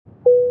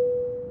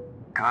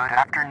Good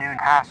afternoon,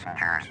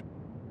 passengers.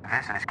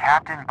 This is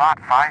Captain Bot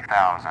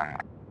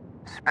 5000.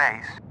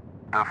 Space,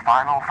 the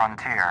final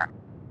frontier.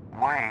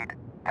 Wait,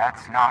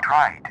 that's not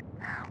right.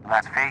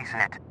 Let's face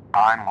it,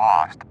 I'm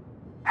lost.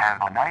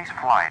 Have a nice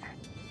flight.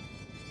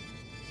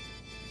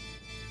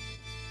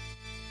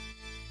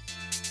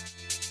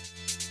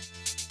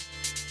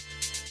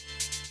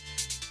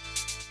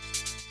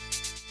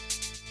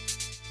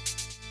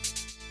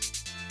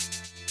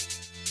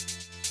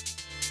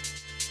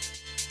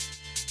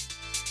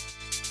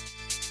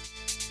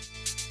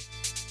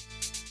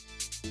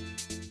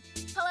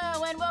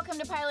 Hello and welcome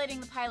to Piloting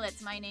the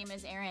Pilots. My name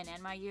is Erin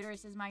and my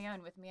uterus is my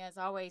own. With me as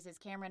always is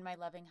Cameron, my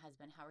loving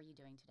husband. How are you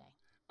doing today?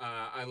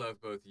 I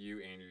love both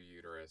you and your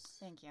uterus.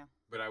 Thank you.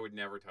 But I would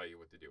never tell you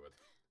what to do with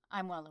it.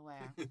 I'm well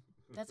aware.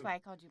 That's why I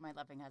called you my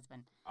loving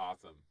husband.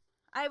 Awesome.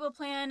 I will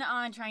plan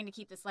on trying to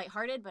keep this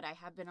lighthearted, but I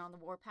have been on the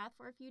warpath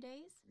for a few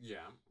days.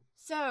 Yeah.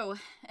 So.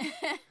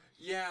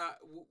 Yeah,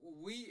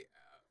 we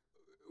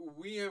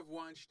have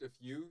watched a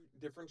few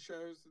different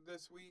shows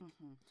this week.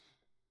 Mm-hmm.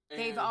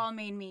 They've all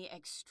made me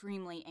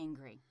extremely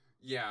angry.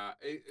 Yeah,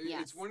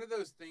 Yes. It's one of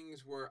those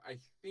things where I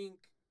think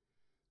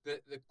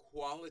that the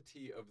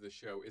quality of the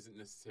show isn't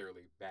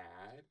necessarily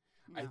bad.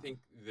 No. I think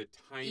the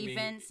timing...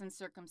 Events and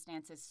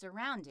circumstances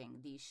surrounding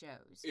these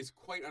shows. Is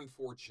quite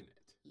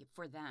unfortunate.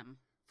 For them.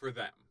 For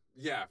them.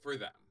 Yeah, for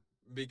them.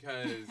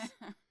 Because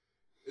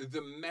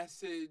the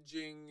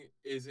messaging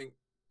isn't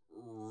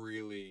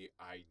really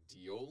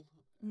ideal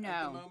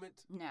at the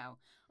moment. No.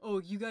 Oh,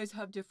 you guys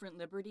have different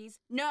liberties?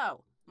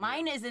 No.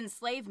 Mine is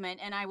enslavement,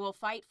 and I will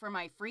fight for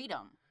my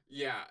freedom.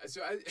 Yeah,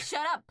 so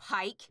Shut up,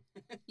 Pike.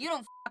 You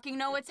don't fucking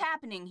know what's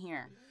happening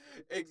here.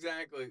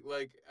 Exactly.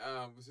 Like,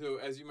 so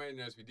as you might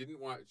notice, we did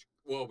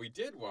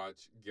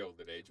watch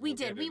Gilded Age. We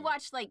did. We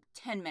watched like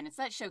 10 minutes.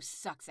 That show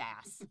sucks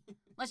ass.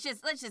 Let's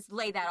just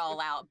lay that all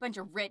out. Bunch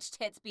of rich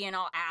tits being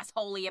all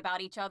assholey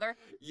about each other.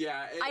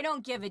 Yeah. I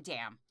don't give a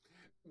damn.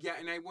 Yeah,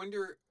 and I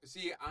wonder,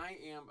 see, I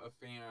am a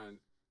fan,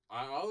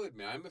 I'll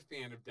admit, I'm a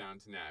fan of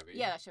Downton Abbey.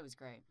 Yeah, that show was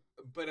great.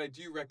 But I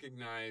do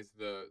recognize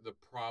the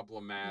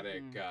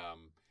problematic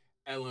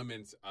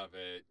elements of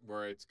it,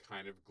 where it's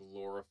kind of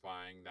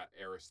glorifying that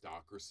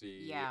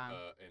aristocracy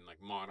and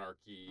like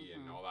monarchy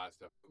and all that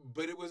stuff.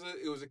 But it was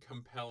a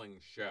compelling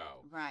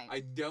show. Right. I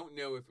don't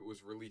know if it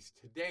was released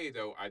today,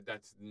 though.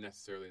 That's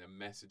necessarily the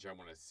message I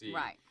want to see.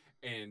 Right.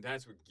 And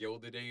that's what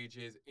Gilded Age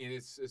is. And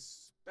it's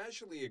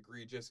especially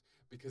egregious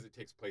because it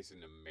takes place in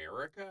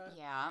America.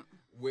 Yeah.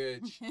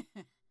 Which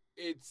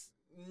it's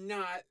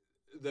not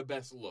the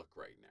best look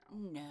right now.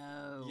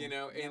 No. You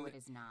know, no, it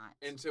is not.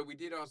 And so we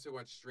did also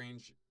watch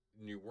Strange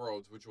New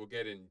Worlds, which we'll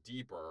get in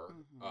deeper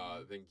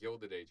than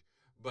Gilded Age.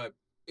 But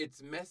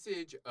its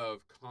message of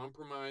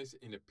compromise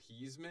and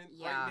appeasement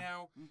right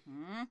now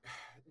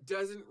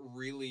doesn't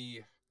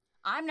really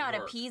I'm not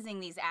work. appeasing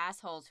these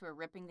assholes who are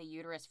ripping the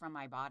uterus from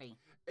my body.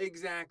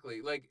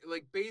 Exactly. Like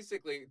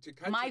basically to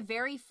cut my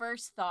very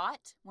first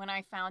thought when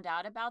I found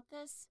out about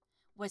this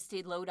was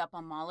to load up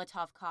on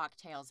Molotov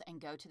cocktails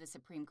and go to the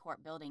Supreme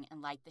Court building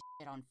and light the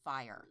shit on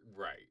fire.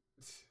 Right.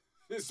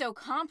 So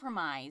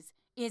compromise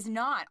is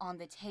not on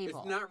the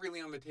table. It's not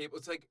really on the table.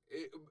 It's like,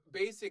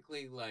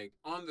 basically, like,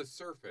 on the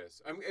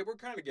surface. I mean, we're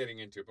kind of getting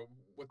into it, but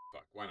what the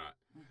fuck? Why not?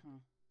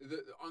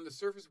 On the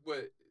surface,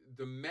 what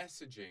the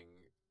messaging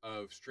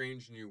of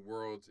Strange New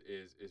Worlds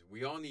is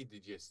we all need to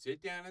just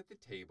sit down at the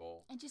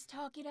table. And just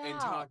talk it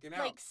out.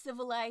 Like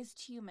civilized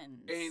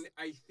humans. And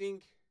I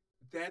think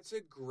that's a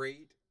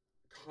great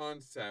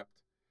concept.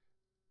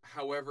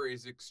 However,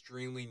 is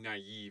extremely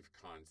naive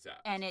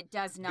concept. And it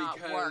does not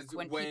work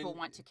when people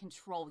want to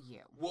control you.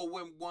 Well,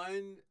 when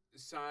one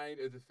side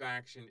of the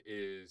faction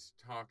is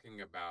talking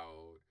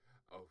about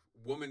a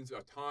woman's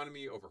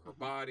autonomy over her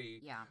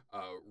body,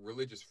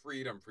 religious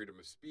freedom, freedom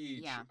of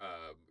speech,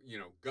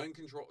 gun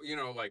control,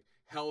 like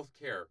health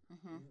care,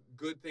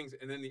 good things.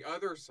 And then the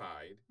other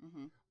side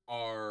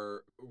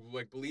are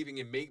like believing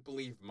in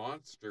make-believe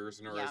monsters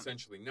and are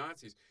essentially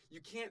Nazis. You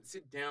can't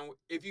sit down.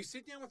 If you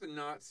sit down with a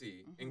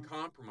Nazi and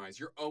compromise,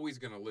 you're always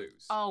going to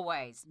lose.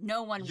 Always.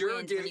 No one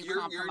wins when you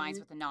compromise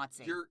with a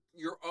Nazi.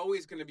 You're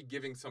always going to be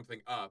giving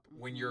something up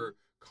when you're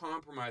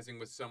compromising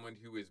with someone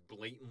who is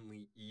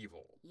blatantly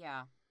evil.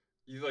 Yeah.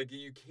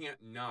 You can't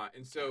not.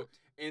 And so,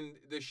 and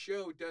the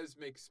show does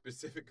make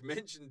specific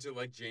mention to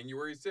like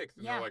January 6th.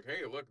 And they're like,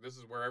 hey, look, this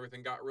is where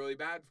everything got really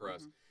bad for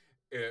us.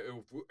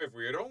 If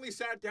we had only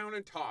sat down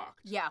and talked.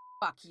 Yeah,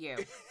 fuck you.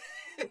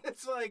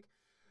 It's like,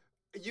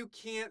 you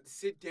can't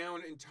sit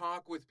down and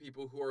talk with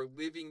people who are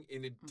living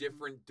in a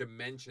different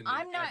dimension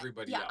than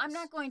everybody else. I'm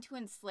not going to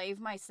enslave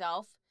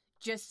myself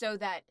just so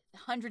that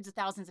hundreds of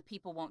thousands of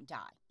people won't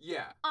die.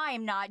 Yeah. I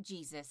am not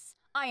Jesus.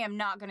 I am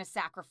not going to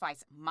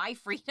sacrifice my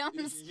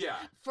freedoms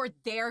for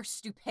their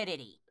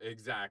stupidity.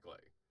 Exactly.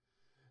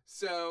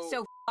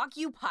 So fuck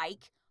you,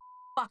 Pike.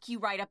 Fuck you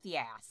right up the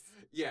ass.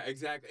 Yeah,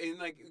 exactly. And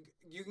like,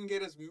 you can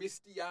get us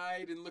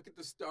misty-eyed and look at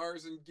the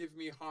stars and give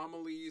me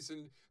homilies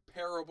and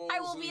parables. I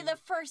will be the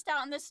first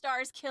out in the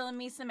stars killing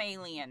me some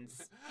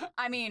aliens.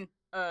 I mean,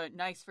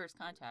 nice first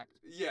contact.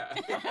 Yeah.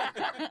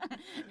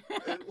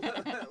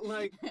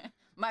 Like,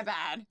 my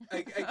bad.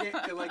 Again,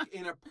 like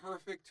in a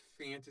perfect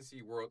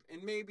fantasy world,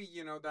 and maybe,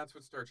 that's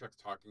what Star Trek's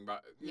talking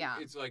about. Yeah.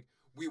 It's like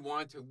we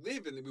want to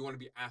live in, we want to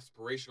be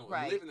aspirational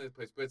Right. and live in this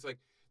place, but it's like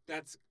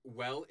that's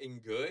well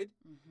and good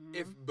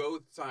if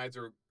both sides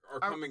are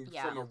coming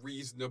from a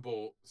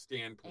reasonable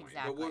standpoint.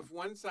 Exactly. But if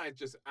one side's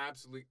just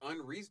absolutely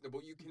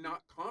unreasonable, you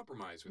cannot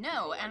compromise with No,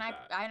 people and like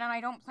that.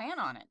 I don't plan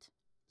on it.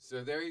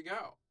 So there you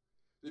go.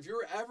 If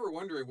you're ever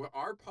wondering what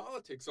our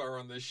politics are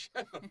on this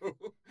show,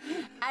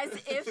 as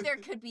if there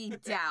could be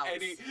doubt.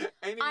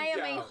 any I am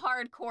doubt. a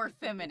hardcore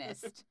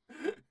feminist.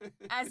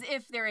 As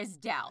if there is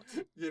doubt.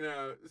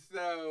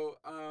 So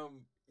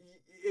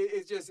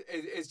it's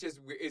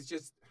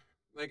just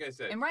like I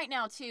said. And right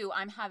now too,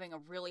 I'm having a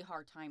really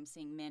hard time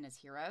seeing men as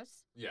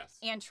heroes. Yes.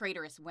 And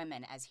traitorous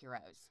women as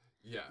heroes.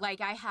 Yeah.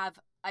 Like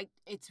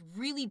it's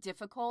really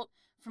difficult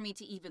for me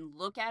to even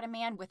look at a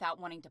man without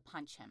wanting to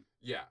punch him.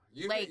 Yeah.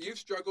 You've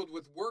struggled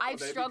with work.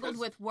 I've struggled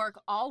with work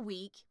all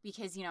week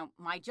because,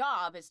 my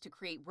job is to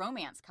create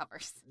romance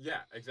covers.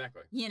 Yeah,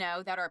 exactly.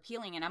 That are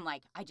appealing. And I'm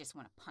like, I just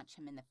want to punch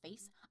him in the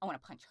face. I want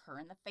to punch her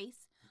in the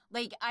face.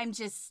 Like,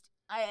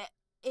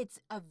 it's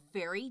a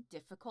very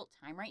difficult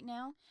time right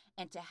now.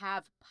 And to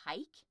have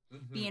Pike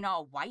being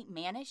all white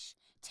mannish,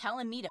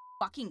 telling me to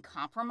fucking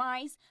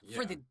compromise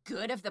for the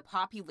good of the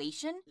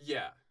population.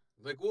 Yeah.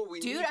 Like, what we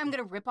Dude, I'm going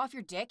to rip off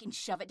your dick and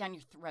shove it down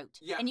your throat.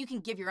 Yeah. And you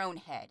can give your own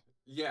head.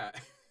 Yeah.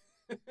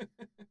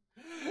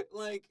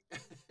 Like,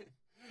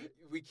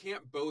 we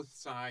can't both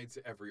sides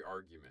every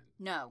argument.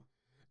 No.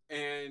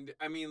 And,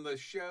 I mean, the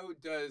show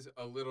does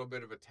a little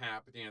bit of a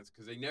tap dance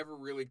because they never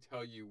really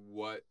tell you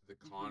what the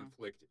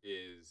conflict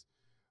is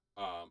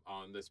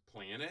on this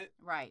planet.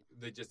 Right.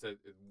 They just said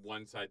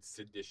one side's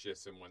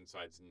seditious and one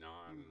side's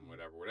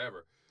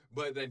whatever.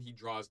 But then he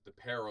draws the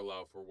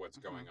parallel for what's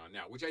going on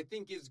now, which I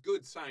think is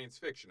good science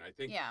fiction. I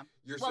think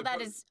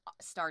that is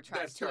Star Trek.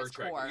 That's Star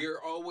Trek. Core.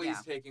 You're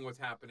always taking what's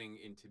happening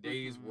in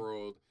today's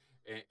world,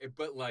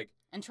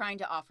 and trying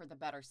to offer the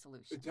better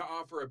solution. To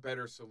offer a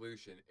better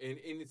solution. And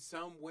in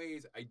some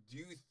ways, I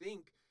do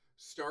think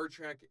Star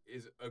Trek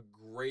is a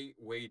great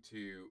way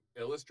to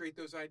illustrate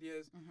those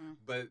ideas,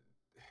 but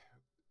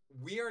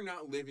we are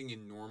not living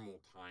in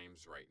normal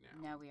times right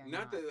now. No, we are not.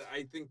 Not that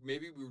I think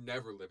maybe we were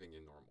never living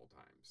in normal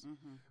times.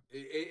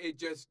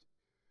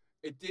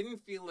 It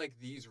didn't feel like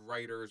these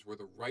writers were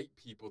the right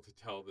people to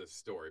tell this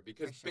story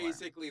because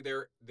basically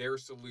their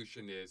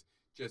solution is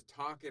just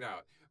talk it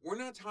out. We're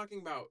not talking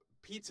about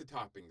pizza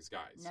toppings,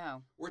 guys.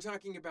 No. We're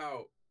talking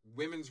about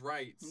women's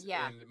rights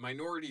and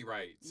minority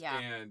rights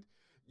and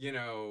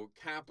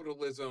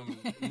capitalism,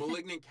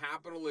 malignant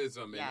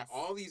capitalism, and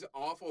all these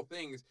awful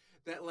things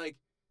that, like,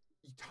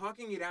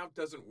 talking it out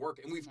doesn't work.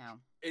 And we've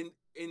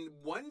and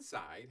one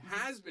side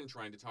has been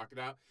trying to talk it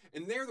out,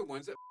 and they're the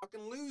ones that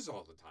fucking lose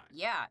all the time.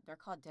 Yeah, they're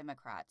called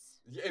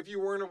Democrats. If you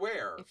weren't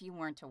aware. If you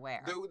weren't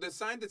aware. The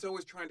side that's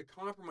always trying to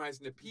compromise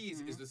and appease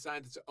is the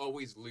side that's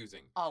always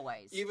losing.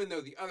 Always. Even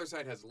though the other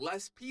side has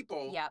less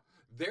people,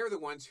 they're the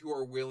ones who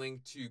are willing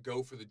to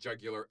go for the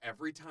jugular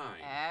every time.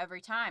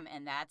 Every time.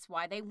 And that's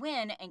why they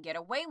win and get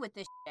away with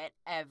this shit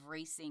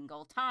every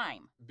single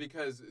time.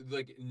 Because,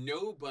 like,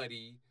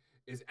 nobody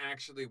is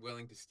actually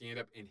willing to stand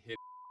up and hit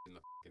in the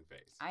fucking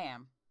face. I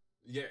am.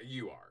 Yeah,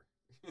 you are.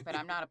 But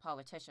I'm not a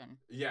politician.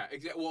 Yeah,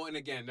 exactly. Well, and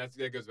again, that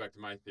goes back to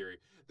my theory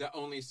that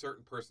only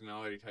certain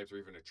personality types are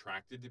even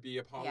attracted to be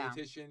a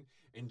politician,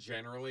 and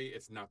generally,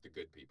 it's not the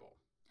good people.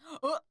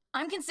 Oh,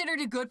 I'm considered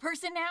a good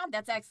person now?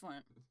 That's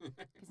excellent.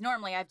 Because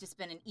normally I've just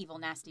been an evil,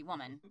 nasty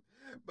woman.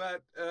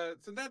 But,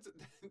 so that's,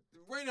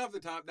 right off the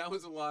top, that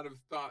was a lot of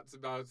thoughts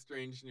about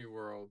Strange New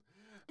World.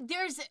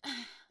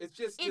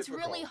 It's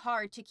really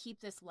hard to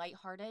keep this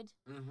lighthearted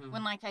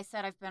when, like I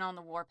said, I've been on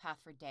the warpath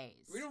for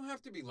days. We don't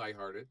have to be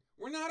lighthearted.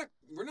 We're not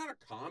a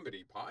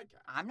comedy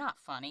podcast. I'm not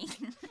funny.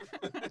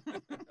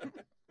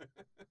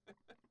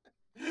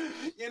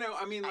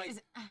 I mean,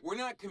 like, we're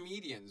not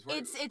comedians.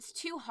 It's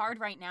too hard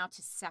right now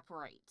to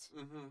separate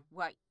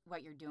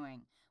what you're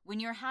doing when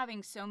you're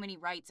having so many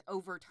rights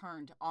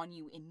overturned on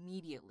you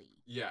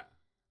immediately. Yeah.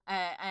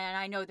 And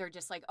I know they're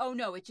just like, oh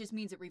no, it just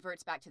means it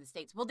reverts back to the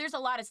states. Well, there's a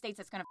lot of states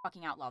that's going to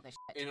fucking outlaw this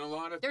shit. And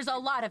there's a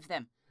lot of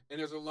them. And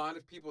there's a lot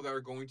of people that are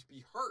going to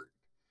be hurt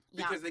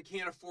because they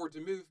can't afford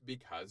to move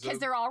because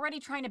they're already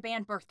trying to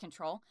ban birth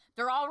control.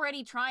 They're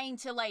already trying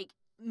to, like,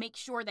 make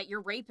sure that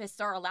your rapists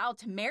are allowed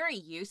to marry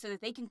you so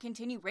that they can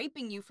continue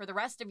raping you for the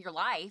rest of your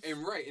life.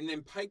 And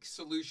then Pike's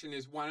solution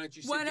is, why don't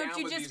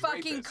you just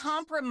fucking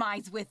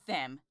compromise with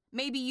them?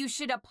 Maybe you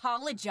should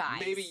apologize.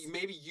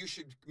 Maybe you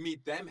should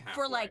meet them halfway.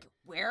 For, like,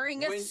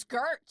 wearing a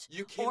skirt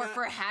or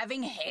for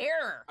having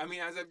hair. I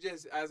mean, as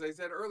I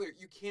said earlier,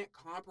 you can't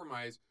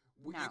compromise.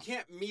 No. You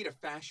can't meet a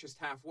fascist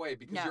halfway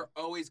because you're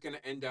always going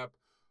to end up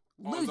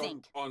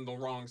losing on the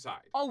wrong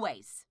side.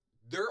 Always.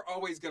 They're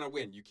always going to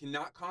win. You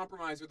cannot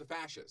compromise with a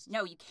fascist.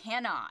 No, you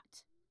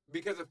cannot.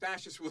 Because a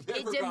fascist will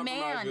never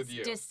compromise with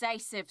you. It demands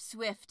decisive,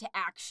 swift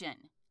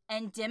action.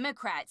 And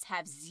Democrats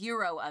have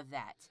zero of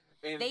that.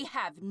 And they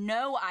have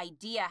no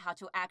idea how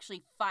to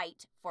actually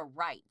fight for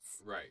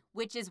rights. Right.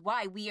 Which is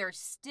why we are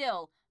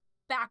still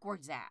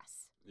backwards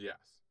ass. Yes.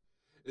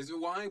 This is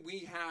why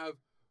we have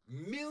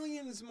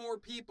millions more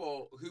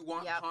people who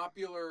want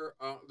popular,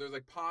 there's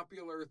like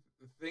popular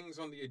things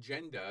on the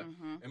agenda,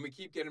 and we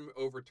keep getting them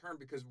overturned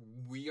because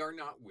we are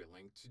not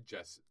willing to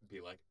just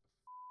be like,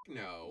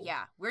 no.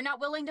 Yeah, we're not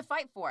willing to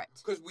fight for it.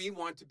 Because we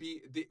want to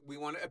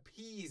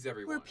appease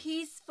everyone. We're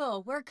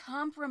peaceful. We're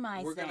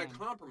compromising. We're going to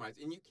compromise,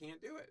 and you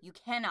can't do it. You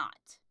cannot.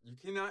 You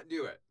cannot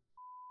do it.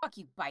 Fuck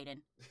you, Biden.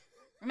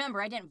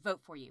 Remember, I didn't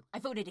vote for you. I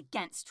voted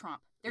against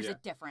Trump. There's a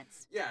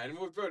difference. Yeah, and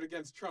we'll vote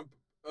against Trump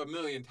a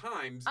million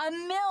times. A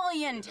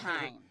million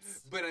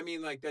times. But I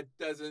mean, like, that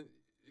doesn't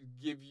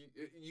give you...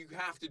 You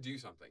have to do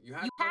something. You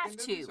have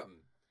to do something.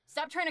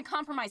 Stop trying to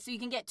compromise so you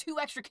can get 2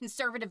 extra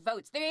conservative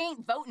votes. They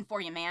ain't voting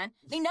for you, man.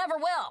 They never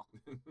will.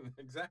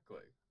 Exactly.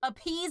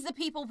 Appease the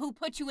people who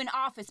put you in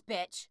office,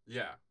 bitch.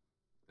 Yeah,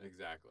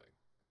 exactly.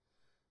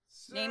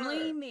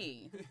 Namely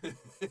me.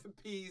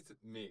 Appease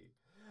me.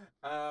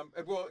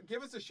 Well,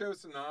 give us a show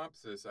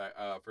synopsis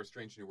for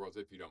Strange New Worlds,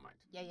 if you don't mind.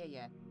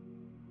 Yeah.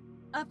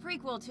 A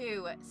prequel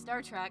to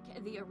Star Trek,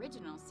 the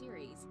original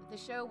series. The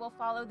show will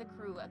follow the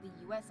crew of the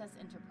USS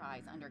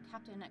Enterprise under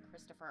Captain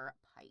Christopher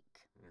Pike.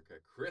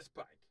 Okay, Chris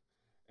Pike.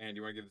 And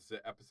you want to give this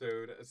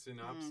episode a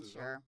synopsis?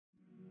 Sure.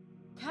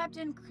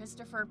 Captain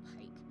Christopher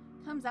Pike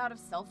comes out of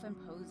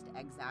self-imposed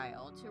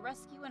exile to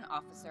rescue an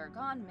officer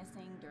gone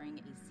missing during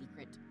a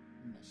secret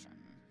mission.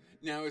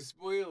 Now, a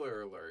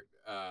spoiler alert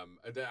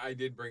that I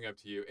did bring up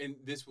to you, and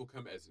this will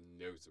come as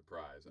no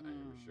surprise, I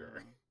am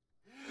sure.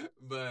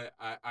 But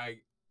I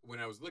when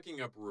I was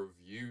looking up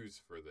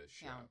reviews for this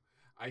show,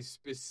 I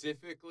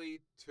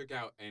specifically took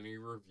out any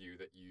review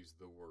that used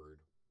the word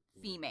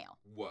female.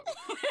 Whoa.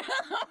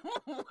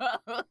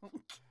 Whoa.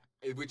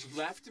 Which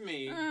left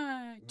me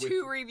with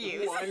 2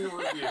 reviews. One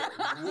review.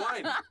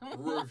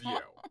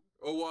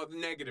 Oh, well,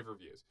 negative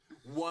reviews.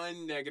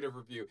 1 negative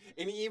review.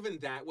 And even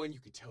that one, you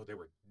could tell they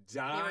were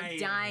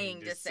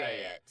dying to say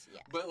it.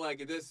 Yeah. But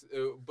like this,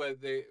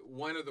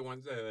 one of the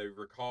ones that I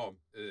recall,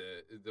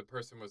 the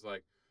person was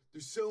like,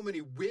 there's so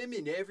many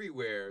women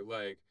everywhere.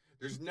 Like,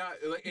 there's not...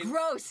 Like,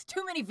 gross.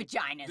 Too many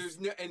vaginas.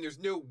 There's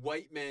no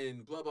white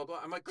men, blah, blah,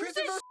 blah. I'm like,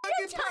 Christopher fucking Pike!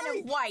 There's a ton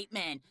of white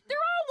men. They're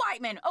all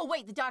white men. Oh,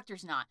 wait, the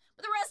doctor's not.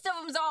 But the rest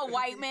of them's all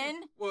white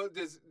men. Well,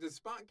 does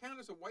Spock count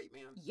as a white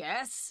man?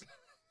 Yes.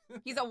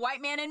 He's a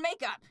white man in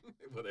makeup.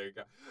 Well, there you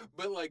go.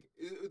 But, like,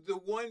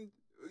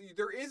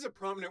 there is a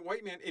prominent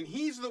white man, and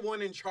he's the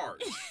one in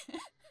charge.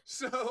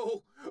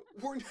 So,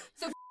 we're not...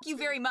 So, you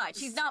very much.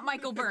 He's not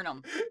Michael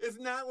Burnham. It's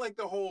not like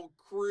the whole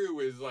crew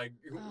is like,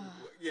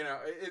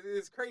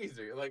 it's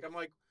crazy. Like, I'm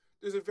like,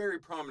 there's a very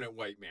prominent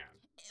white man.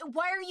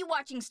 Why are you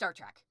watching Star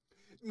Trek?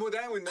 Well,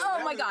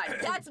 my God,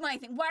 that's my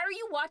thing. Why are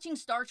you watching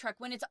Star Trek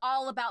when it's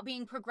all about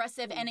being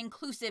progressive and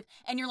inclusive,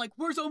 and you're like,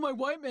 where's all my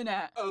white men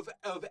at? Of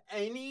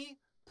any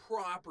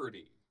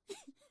property.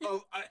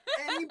 Of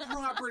any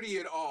property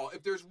at all.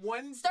 If there's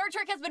one... Star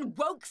Trek has been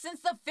woke since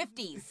the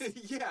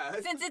 50s. Yeah.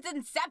 Since its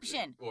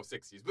inception. Well,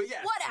 60s, but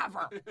yes.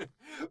 Whatever.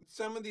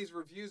 Some of these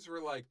reviews were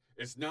like,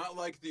 it's not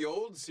like the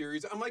old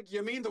series. I'm like,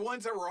 you mean the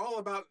ones that were all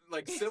about,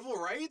 like, civil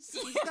rights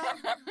and stuff?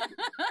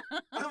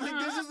 I'm like,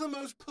 this is the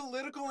most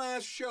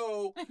political-ass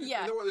show in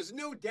the world. There's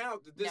no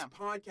doubt that this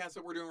podcast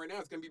that we're doing right now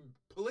is going to be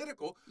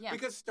political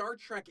because Star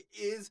Trek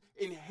is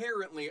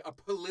inherently a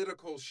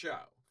political show.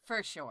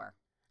 For sure.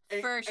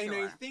 And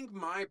I think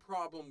my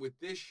problem with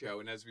this show,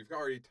 and as we've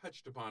already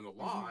touched upon a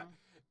lot,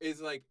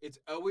 is like it's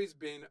always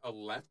been a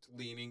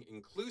left-leaning,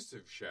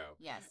 inclusive show.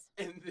 Yes.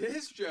 And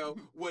this show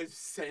was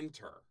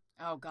center.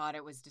 Oh, God,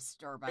 it was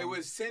disturbing. It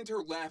was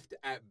center-left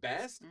at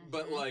best,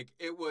 but like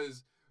it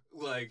was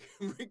like,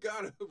 we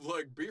gotta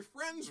like be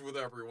friends with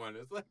everyone.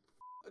 It's like,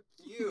 fuck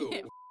you.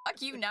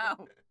 Fuck you,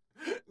 no.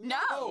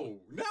 No.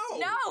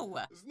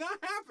 It's not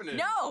happening.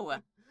 No.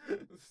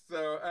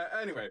 So,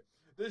 anyway.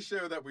 This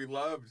show that we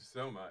loved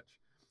so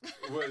much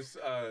was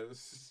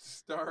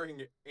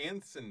starring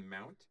Anson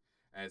Mount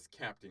as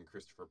Captain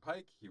Christopher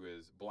Pike. He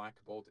was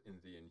Black Bolt in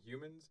The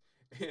Inhumans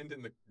and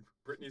in the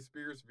Britney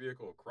Spears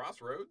vehicle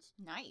Crossroads.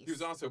 Nice. He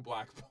was also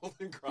Black Bolt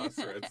in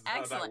Crossroads.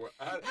 Excellent.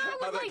 How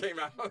that came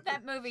out.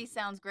 That movie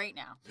sounds great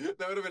now.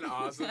 That would have been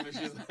awesome if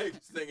she's like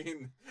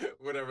singing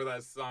whatever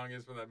that song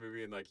is from that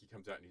movie and like he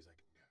comes out and he's like,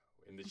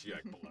 no. And then she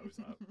like blows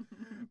up.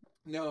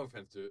 No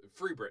offense to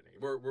Free Britney.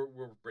 We're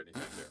Britney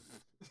fans here.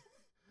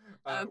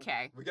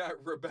 Okay. We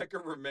got Rebecca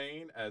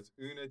Romijn as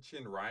Una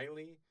Chin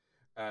Riley.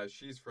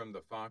 She's from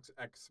the Fox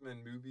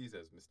X-Men movies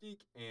as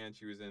Mystique, and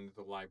she was in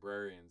The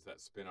Librarians, that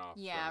spin-off.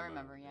 Yeah, I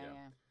remember.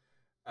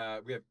 Yeah.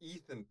 We have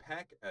Ethan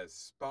Peck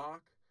as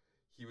Spock.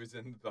 He was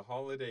in The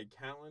Holiday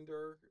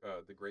Calendar,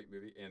 the great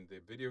movie, and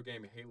the video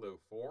game Halo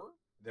 4.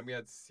 Then we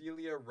had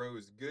Celia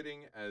Rose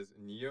Gooding as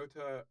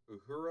Nyota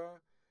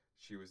Uhura.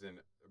 She was in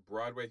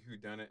Broadway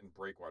Whodunit and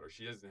Breakwater.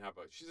 She doesn't have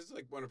she's just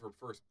like one of her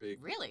first big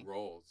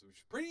roles.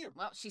 She's pretty.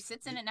 Well, she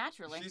sits in it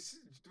naturally.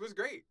 She was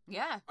great.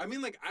 Yeah. I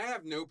mean, like, I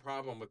have no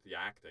problem with the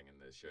acting in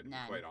this show, to be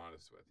quite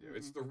honest with you.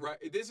 It's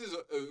this is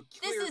a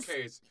clear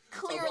case.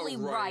 Clearly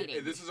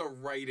writing. This is a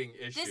writing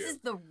issue. This is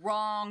the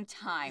wrong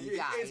time,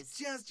 guys. It's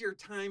just your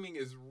timing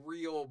is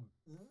real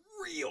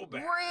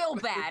bad. Real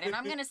bad. And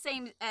I'm going to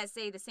say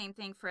the same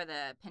thing for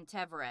the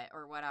Penteveret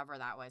or whatever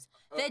that was.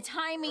 The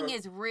timing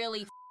is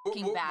really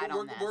bad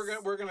on this.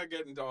 We're gonna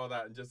get into all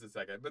that in just a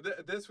second.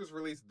 But this was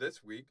released this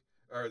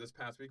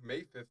past week,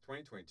 May 5th,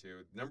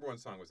 2022. The number one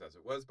song was As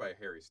It Was by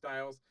Harry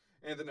Styles,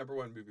 and the number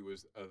one movie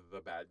was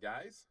The Bad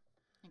Guys.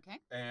 Okay.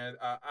 And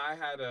I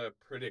had a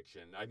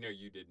prediction. I know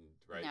you didn't,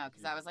 right? No,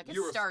 because I was like,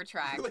 it's Star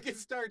Trek. Like,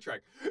 it's Star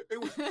Trek.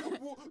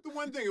 The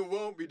one thing it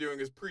won't be doing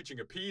is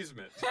preaching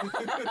appeasement.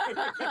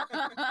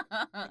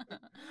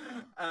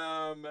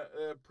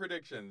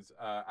 Predictions.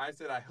 I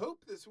said, I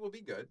hope this will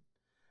be good.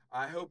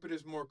 I hope it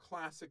is more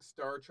classic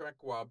Star Trek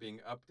while being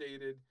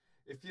updated.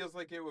 It feels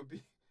like it would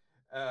be,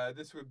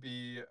 this would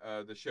be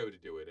the show to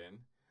do it in.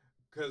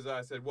 Because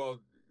I said,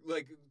 well,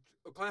 like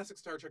a classic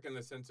Star Trek in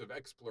the sense of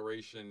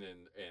exploration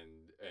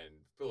and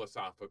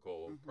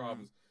philosophical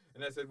problems.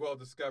 And I said, well,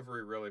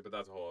 Discovery really, but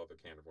that's a whole other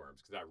can of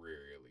worms because that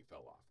really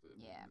fell off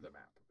the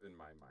map in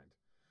my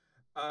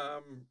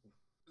mind.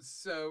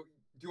 So...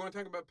 Do you want to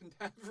talk about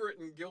Pentaveret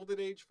and Gilded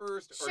Age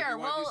first? Or sure. do you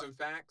want to do some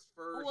facts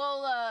first?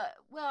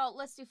 Well,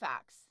 let's do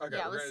facts. Okay.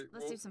 Yeah,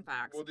 let's do some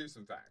facts. We'll do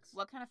some facts.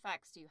 What kind of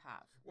facts do you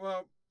have?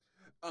 Well,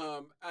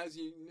 as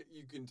you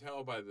can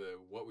tell by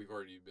what we've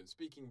already been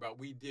speaking about,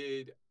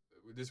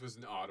 this was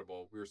an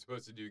audible. We were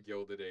supposed to do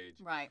Gilded Age.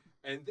 Right.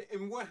 And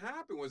what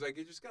happened was I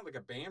just got like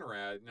a banner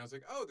ad, and I was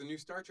like, oh, the new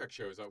Star Trek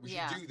show is up. We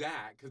should do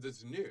that because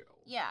it's new.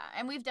 Yeah,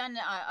 and we've done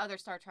other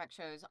Star Trek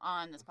shows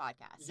on this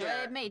podcast, so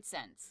it made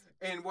sense.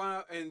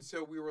 And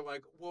so we were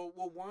like, well,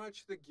 we'll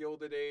watch the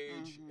Gilded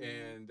Age,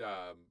 and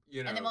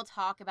and then we'll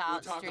talk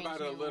about Strange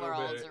it a New little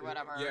Worlds bit, or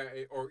whatever.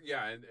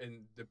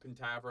 And the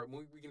Pentaveret.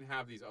 We can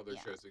have these other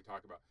shows to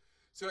talk about.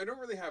 So I don't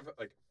really have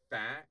like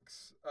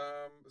facts.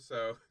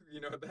 So you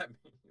know what that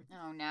means.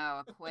 Oh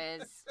no, a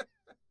quiz.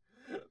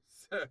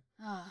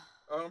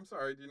 I'm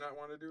sorry. Do you not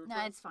want to do a quiz?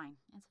 No, it's fine.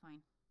 It's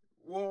fine.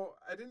 Well,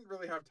 I didn't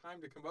really have time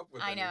to come up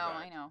with. I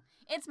know.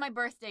 It's my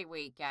birthday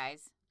week,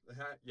 guys.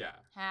 Yeah.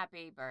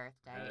 Happy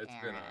birthday,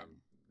 Aaron.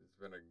 It's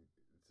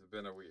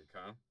been a week,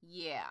 huh?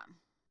 Yeah.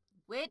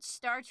 Which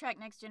Star Trek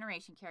Next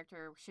Generation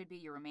character should be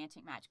your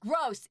romantic match?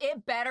 Gross!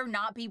 It better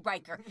not be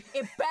Riker.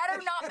 It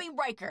better not be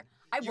Riker.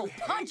 I will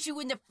punch you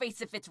in the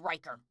face if it's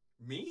Riker.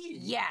 Me?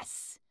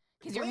 Yes.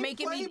 Because you're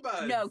making me.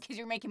 No, because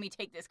you're making me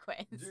take this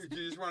quiz. Do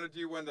you just want to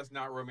do one that's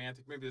not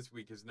romantic? Maybe this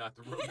week is not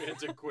the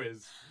romantic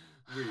quiz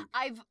week.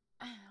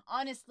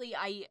 Honestly,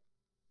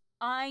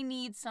 I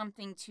need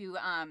something to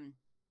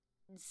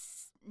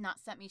not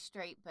set me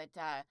straight, but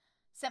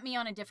set me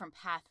on a different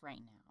path right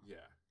now. Yeah.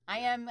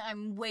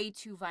 I'm way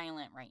too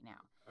violent right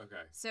now.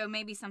 Okay. So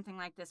maybe something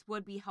like this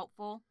would be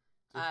helpful.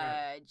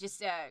 Okay.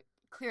 Just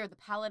clear the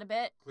palate a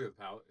bit. Clear the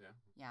palate, yeah.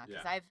 Yeah,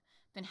 because I've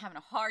been having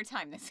a hard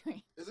time this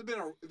week. This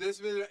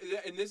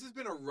has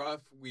been a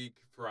rough week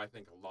for I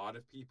think a lot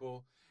of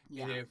people.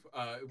 Yeah. And if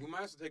we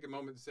might also take a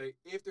moment to say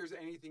if there's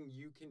anything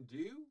you can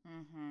do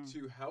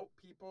to help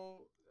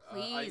people,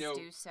 please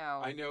do so.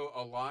 I know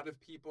a lot of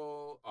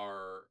people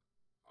are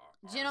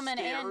gentlemen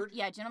scared.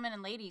 Gentlemen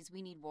and ladies,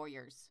 we need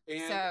warriors.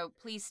 So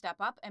please step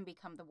up and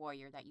become the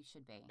warrior that you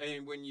should be.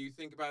 And when you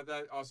think about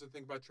that, also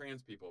think about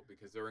trans people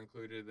because they're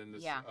included in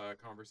this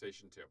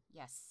conversation too.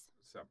 Yes.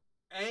 So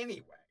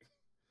anyway,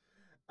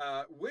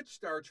 which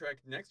Star Trek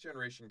Next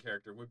Generation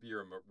character would be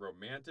your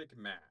romantic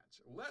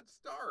match? Let's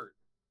start.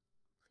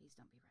 Please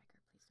don't be Riker.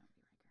 Please don't be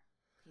Riker.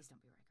 Please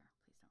don't be Riker.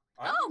 Please don't.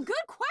 Oh,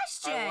 good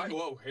question.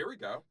 Well, here we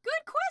go.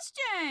 Good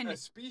question. A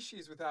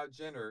species without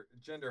gender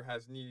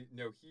has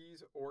no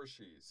he's or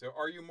she's. So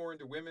are you more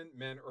into women,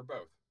 men, or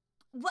both?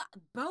 What?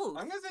 Both.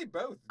 I'm going to say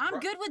both.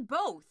 I'm good with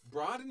both.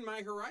 Broaden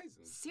my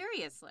horizons.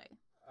 Seriously.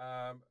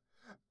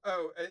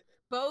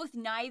 Both,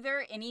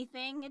 neither,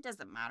 anything. It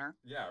doesn't matter.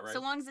 Yeah, right.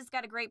 So long as it's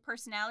got a great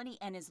personality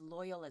and is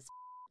loyal as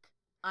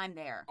I'm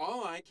there.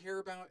 All I care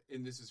about,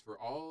 and this is for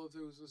all of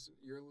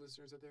your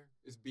listeners out there,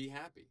 is be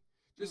happy.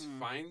 Just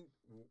find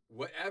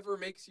whatever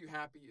makes you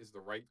happy is the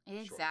right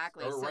choice.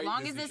 Exactly. So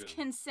long as it's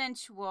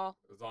consensual.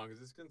 As long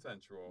as it's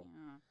consensual.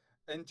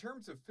 Yeah. In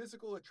terms of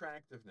physical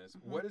attractiveness,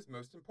 what is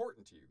most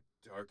important to you?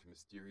 Dark,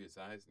 mysterious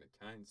eyes and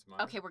a kind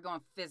smile. Okay, we're going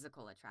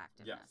physical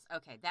attractiveness.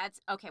 Yes.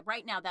 Okay,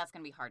 right now that's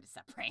going to be hard to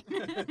separate.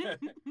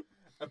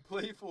 A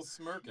playful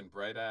smirk and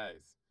bright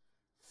eyes.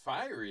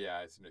 Fiery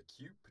eyes and a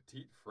cute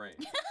petite frame.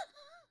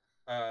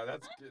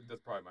 That's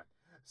probably mine.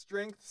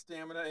 Strength,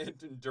 stamina,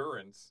 and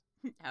endurance.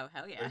 Oh,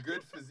 hell yeah. A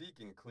good physique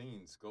and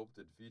clean,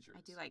 sculpted features.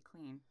 I do like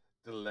clean.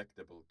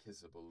 Delectable,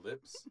 kissable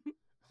lips.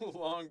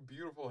 Long,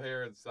 beautiful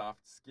hair and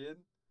soft skin.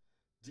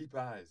 Deep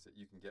eyes that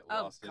you can get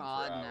lost in for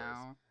hours.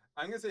 No.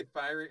 I'm going to say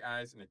fiery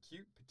eyes and a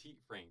cute petite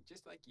frame,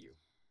 just like you.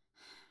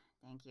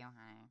 Thank you,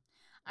 honey.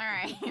 All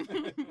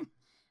right.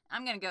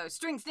 I'm going to go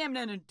strength,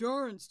 stamina, and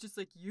endurance, just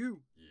like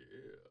you. Yeah.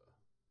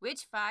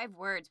 Which 5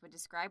 words would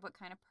describe what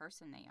kind of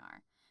person they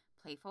are?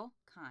 Playful,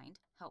 kind,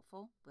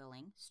 helpful,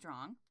 willing,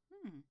 strong.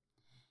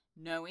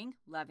 Knowing,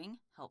 loving,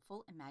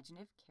 helpful,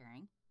 imaginative,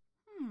 caring.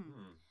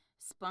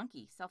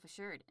 Spunky,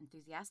 self-assured,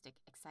 enthusiastic,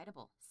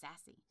 excitable,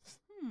 sassy.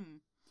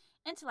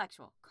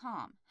 Intellectual,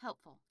 calm,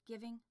 helpful,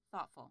 giving,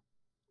 thoughtful.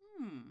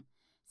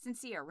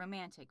 Sincere,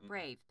 romantic,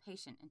 brave,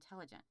 patient,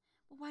 intelligent.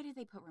 Well, why did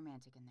they put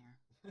romantic in there?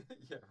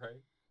 Yeah,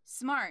 right.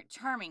 Smart,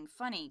 charming,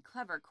 funny,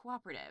 clever,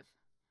 cooperative.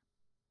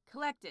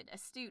 Collected,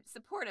 astute,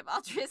 supportive,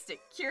 altruistic,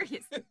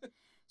 curious.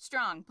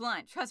 Strong,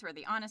 blunt,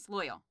 trustworthy, honest,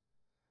 loyal.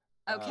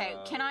 Okay,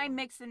 can I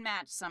mix and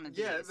match some of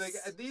these? Yeah, like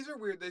these are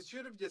weird. They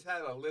should have just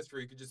had a list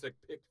where you could just like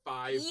pick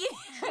 5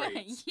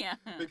 traits. Yeah.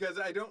 Because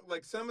I don't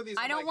like some of these.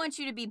 I don't want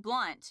you to be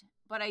blunt,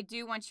 but I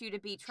do want you to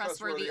be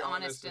trustworthy,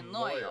 honest, and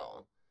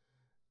loyal.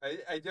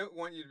 I don't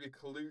want you to be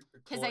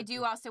because I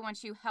do also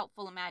want you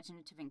helpful,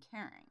 imaginative, and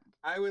caring.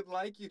 I would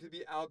like you to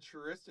be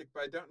altruistic,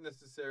 but I don't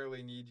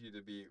necessarily need you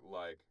to be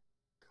like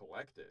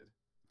collected.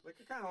 Like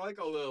kind of like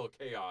a little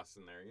chaos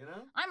in there, you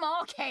know? I'm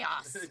all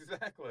chaos.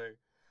 Exactly.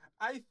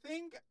 I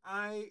think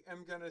I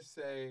am going to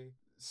say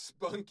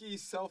spunky,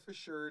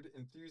 self-assured,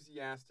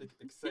 enthusiastic,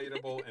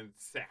 excitable, and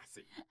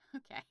sassy.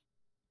 Okay.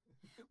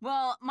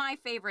 Well, my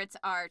favorites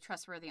are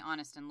trustworthy,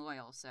 honest, and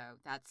loyal, so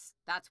that's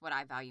what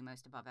I value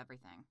most above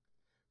everything.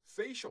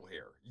 Facial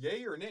hair,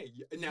 yay or nay?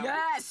 Now,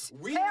 yes,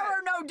 hair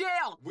or no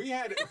deal. We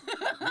had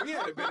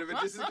a bit of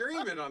a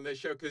disagreement on this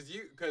show because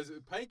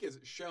Pike is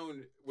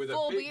shown with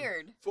full a big,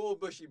 beard, full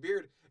bushy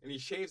beard, and he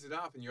shaves it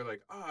off, and you're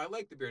like, oh, I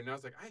like the beard, and I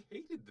was like, I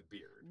hated the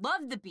beard.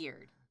 Love the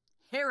beard.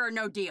 Hair or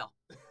no deal.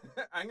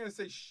 I'm gonna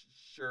say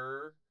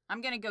sure.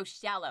 I'm gonna go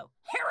shallow.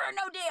 Hair or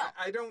no deal.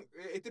 I don't.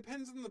 It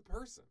depends on the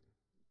person.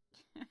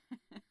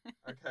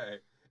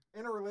 Okay.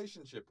 In a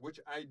relationship, which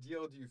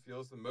ideal do you feel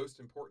is the most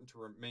important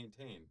to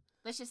maintain?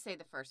 Let's just say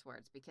the first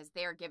words because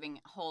they are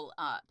giving whole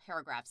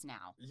paragraphs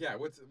now. Yeah,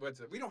 what's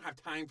it? We don't have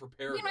time for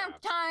paragraphs. We don't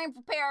have time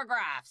for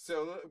paragraphs.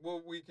 So,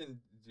 well, we can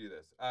do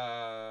this.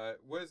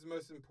 What is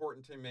most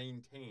important to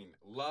maintain?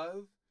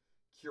 Love,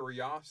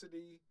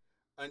 curiosity,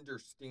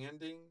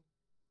 understanding,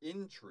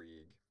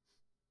 intrigue.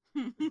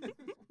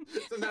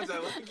 Sometimes I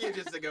like you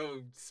just to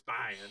go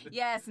spying.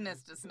 Yes,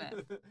 Mr.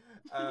 Smith.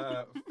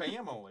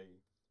 Family,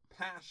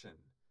 passion,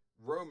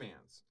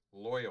 romance,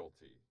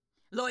 loyalty.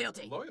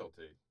 Loyalty.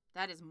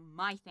 That is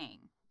my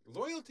thing.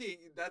 Loyalty,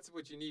 that's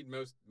what you need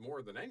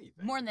more than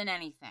anything. More than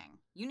anything.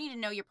 You need to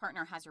know your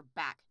partner has your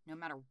back, no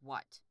matter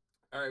what.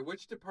 All right,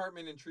 which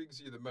department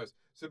intrigues you the most?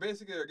 So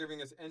basically they're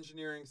giving us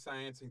engineering,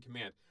 science, and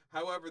command.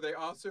 However, they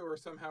also are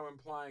somehow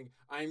implying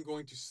I'm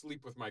going to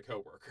sleep with my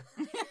coworker.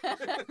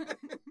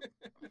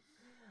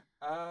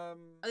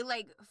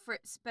 Like,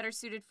 better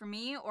suited for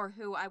me or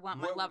who I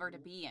want my lover to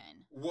be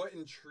in? What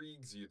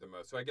intrigues you the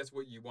most? So I guess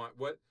what you want,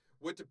 what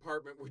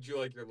department would you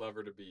like your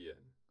lover to be in?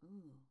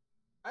 Ooh.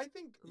 I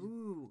think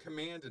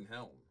command and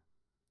helm.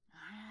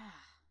 I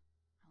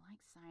like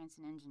science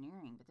and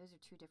engineering, but those are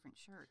 2 different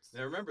shirts.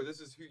 Now remember, this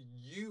is who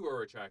you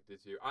are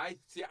attracted to.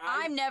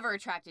 I'm never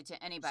attracted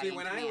to anybody. See,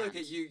 when I look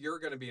at you, you're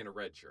going to be in a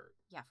red shirt.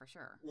 Yeah, for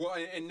sure. Well,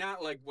 and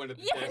not like one of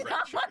the dead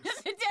red shirts. One of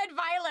the dead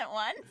violent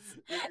ones.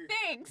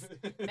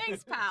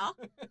 Thanks, pal.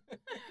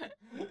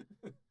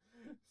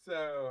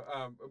 So,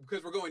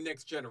 because we're going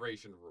next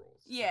generation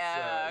rules.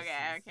 Yeah.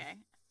 Okay.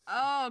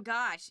 Oh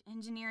gosh,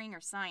 engineering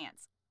or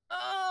science?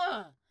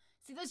 Ugh.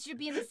 See, those should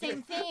be in the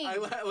same thing. I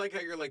like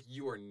how you're like,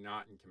 you are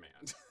not in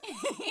command.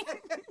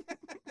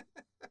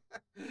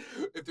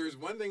 If there's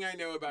one thing I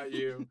know about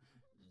you,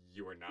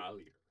 you are not a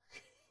leader.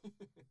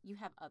 You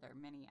have other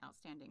many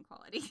outstanding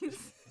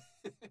qualities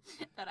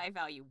that I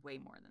value way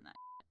more than that.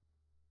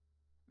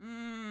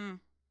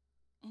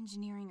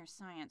 Engineering or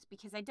science,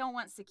 because I don't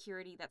want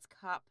security that's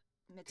cop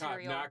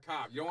material. Cop, not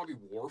cop. You don't want to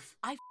be Worf?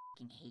 I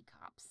fucking hate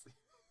cops.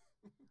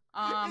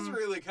 It's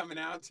really coming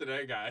out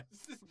today, guys.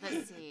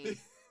 Let's see.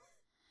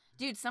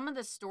 Dude, some of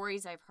the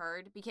stories I've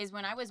heard, because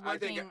when I was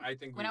working, I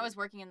was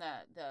working in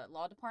the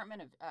law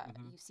department of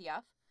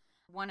UCF,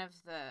 one of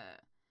the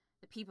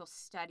people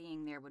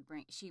studying there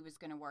she was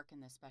going to work in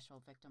the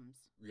special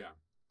victims. Yeah.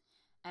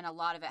 And a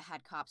lot of it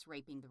had cops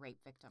raping the rape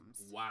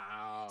victims.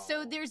 Wow.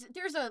 So there's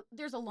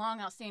a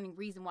long outstanding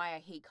reason why I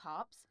hate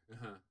cops.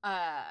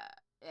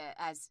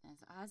 As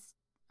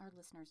our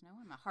listeners know,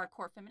 I'm a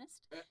hardcore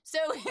feminist. So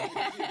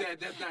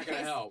that's not going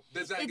to help.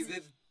 This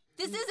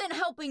isn't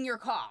helping your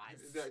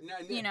cause.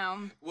 You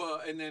know. Well,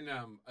 and then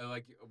I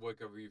like what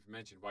you've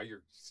mentioned. While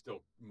you're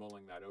still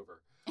mulling that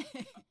over,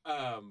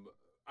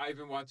 I've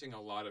been watching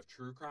a lot of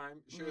true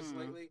crime shows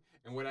lately,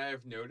 and what I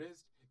have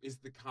noticed is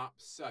the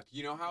cops suck.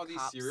 You know how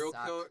these serial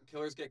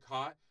killers get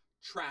caught?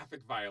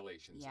 Traffic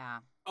violations. Yeah.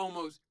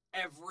 Almost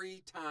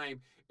every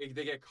time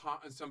they get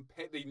caught on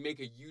they make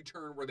a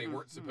U-turn where they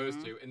weren't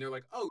supposed to, and they're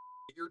like, "Oh,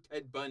 you're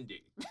Ted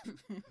Bundy."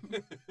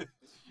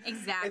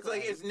 Exactly. It's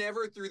like it's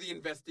never through the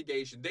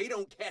investigation. They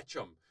don't catch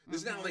them.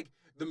 It's not like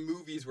the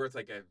movies where it's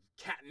like a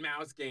cat and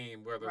mouse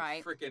game where they're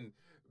freaking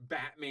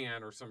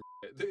Batman or some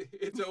shit.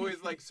 It's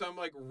always like some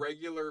like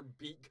regular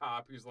beat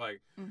cop who's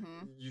like,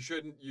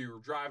 you're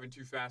driving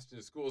too fast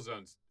into school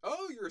zones.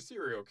 Oh, you're a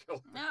serial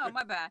killer. No,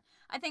 my bad.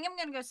 I think I'm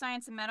going to go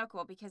science and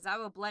medical because I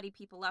will bloody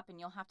people up and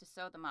you'll have to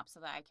sew them up so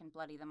that I can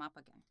bloody them up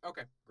again.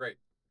 Okay, great.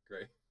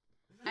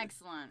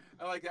 Excellent.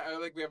 I like that. I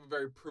like we have a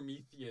very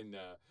Promethean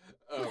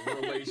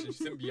relationship,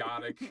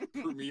 symbiotic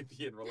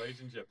Promethean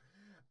relationship.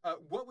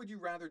 What would you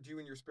rather do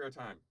in your spare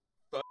time?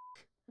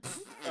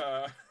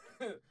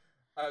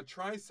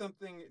 Try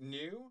something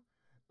new,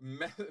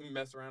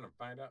 mess around and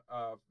find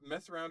out.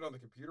 Mess around on the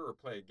computer or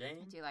play a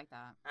game. I do like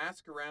that.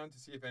 Ask around to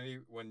see if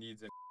anyone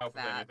needs any help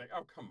with anything.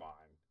 Oh, come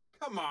on.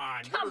 Come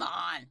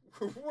on.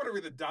 What are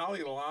we, the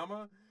Dalai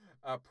Lama?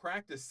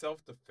 Practice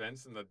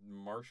self-defense in the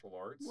martial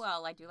arts.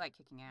 Well, I do like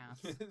kicking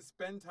ass.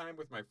 Spend time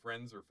with my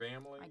friends or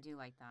family. I do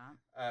like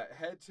that.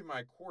 Head to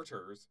my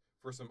quarters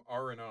for some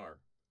R&R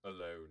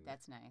alone.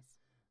 That's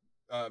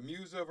nice.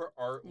 Muse over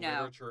art,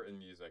 literature, and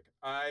music.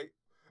 I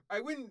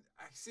wouldn't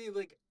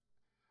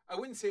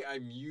say I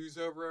muse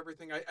over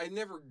everything. I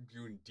never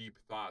do deep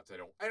thoughts. I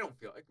don't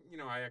feel like,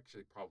 I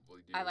actually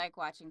probably do. I like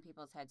watching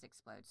people's heads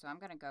explode, so I'm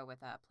going to go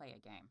with play a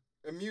game.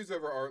 A muse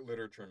over art,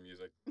 literature, and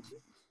music.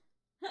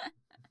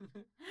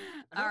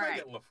 All right. I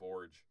get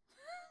LaForge.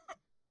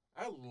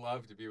 I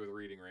love to be with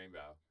Reading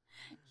Rainbow.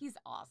 He's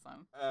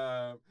awesome.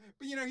 But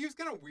he was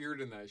kind of weird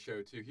in that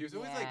show too. He was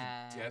always like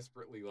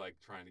desperately like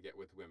trying to get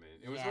with women.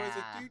 It was always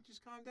like, dude,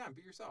 just calm down,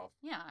 be yourself.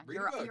 Yeah,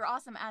 you're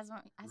awesome as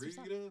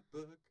yourself. Read a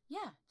book.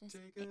 Yeah,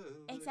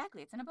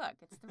 exactly. It's in a book.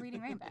 It's the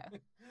Reading Rainbow.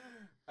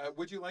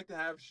 Would you like to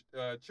have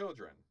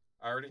children?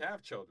 I already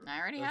have children.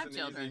 Have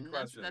children.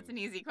 That's an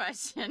easy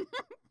question.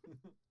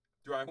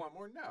 Do I want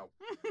more? No.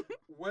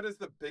 What is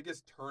the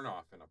biggest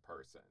turnoff in a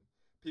person?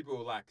 People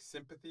who lack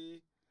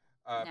sympathy.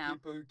 No.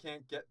 People who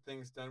can't get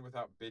things done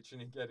without bitching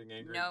and getting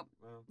angry. Nope.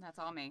 Well, that's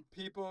all me.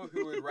 People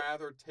who would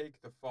rather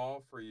take the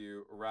fall for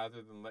you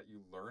rather than let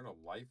you learn a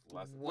life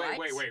lesson. What?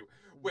 Wait.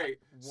 What?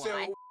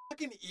 So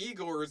fucking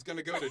Igor is going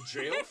to go to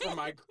jail for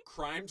my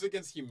crimes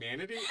against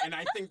humanity, and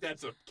I think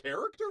that's a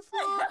character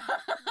flaw?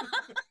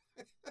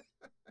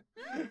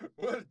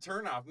 What a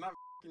turnoff. Not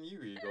fucking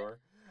you, Igor.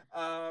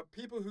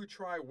 People who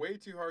try way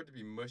too hard to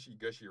be mushy,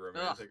 gushy,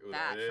 romantic. Ugh,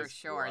 that for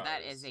sure. Gross.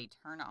 That is a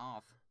turn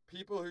off.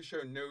 People who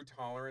show no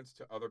tolerance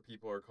to other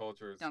people or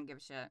cultures. Don't give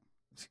a shit.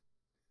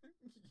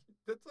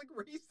 That's like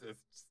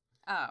racists.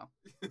 Oh.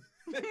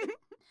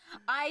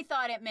 I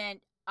thought it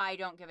meant I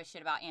don't give a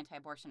shit about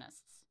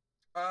anti-abortionists.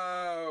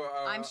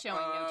 I'm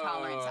showing no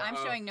tolerance. I'm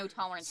showing no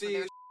tolerance for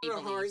their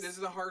beliefs. This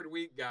is a hard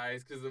week,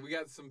 guys, because we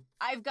got some...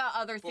 I've got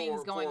other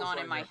things going on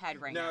in my head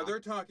right now. No,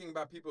 they're talking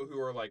about people who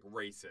are, like,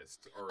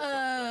 racist or something.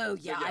 Oh,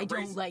 yeah, I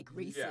don't like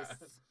racists. Yeah.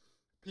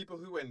 People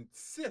who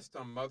insist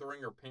on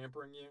mothering or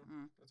pampering you.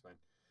 That's fine.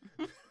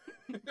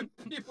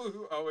 People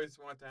who always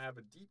want to have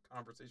deep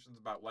conversations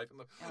about life and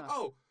love.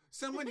 Oh,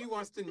 someone who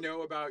wants to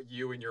know about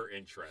you and your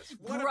interests.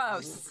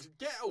 Gross.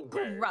 Get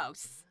away.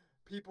 Gross.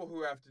 People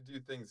who have to do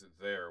things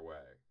their way.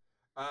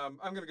 I'm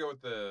going to go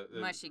with the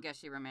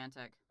mushy-gushy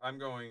romantic. I'm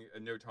going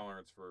no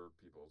tolerance for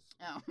people's.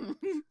 Oh,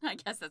 I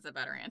guess that's a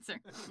better answer.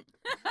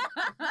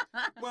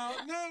 Well,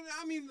 no,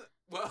 I mean,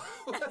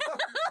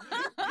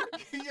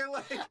 you're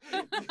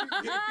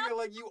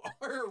like you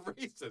are a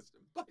racist,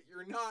 but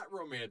you're not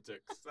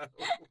romantic, so.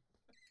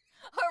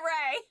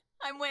 Hooray!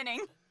 I'm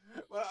winning.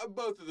 Well,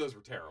 both of those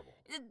were terrible.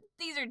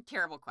 These are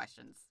terrible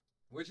questions.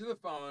 Which of the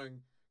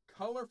following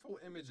colorful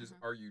images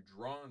are you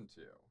drawn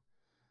to?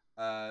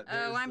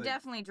 I'm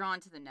definitely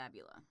drawn to the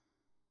nebula.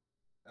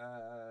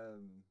 I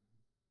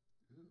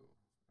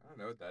don't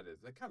know what that is.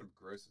 That kind of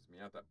grosses me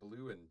out. That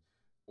blue and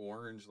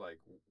orange, like,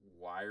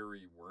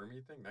 wiry,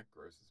 wormy thing, that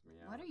grosses me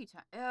out. What are you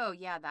talking? Oh,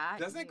 yeah, that.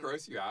 Doesn't it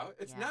gross you out?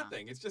 It's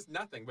nothing. It's just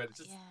nothing, but it's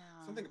just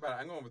something about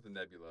it. I'm going with the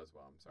nebula as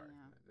well. I'm sorry.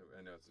 Yeah.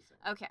 I know it's the same.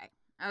 Okay.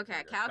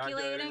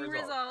 Calculating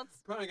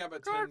results. Probably got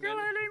about 10 minutes.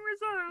 Calculating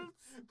results.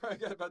 Probably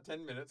got about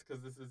 10 minutes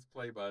because this is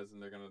Play Buzz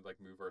and they're going to,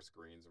 like, move our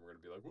screens and we're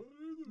going to be like, what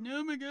is it?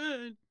 Oh, my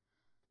God.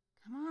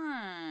 Come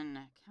on.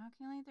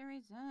 Calculate the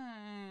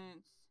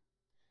results.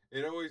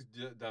 It always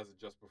does it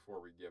just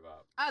before we give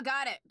up. Oh,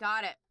 got it.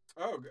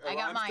 Oh,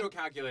 I'm still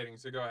calculating,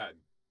 so go ahead.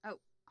 Oh,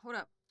 hold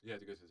up. You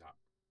have to go to the top.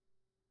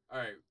 All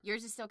right.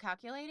 Yours is still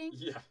calculating?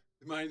 Yeah.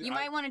 You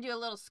might want to do a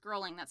little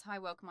scrolling. That's how I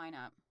woke mine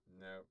up.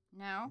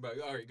 No? But,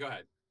 all right, go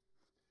ahead.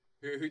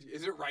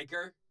 Is it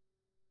Riker?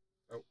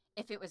 Oh.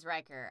 If it was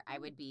Riker, I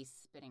would be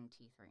spitting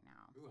teeth right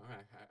now. Ooh,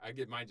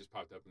 mine just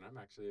popped up, and I'm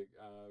actually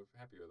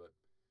happy with it.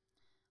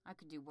 I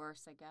could do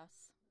worse, I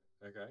guess.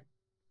 Okay.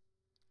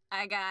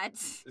 I got...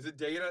 Is it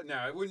Data?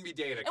 No, it wouldn't be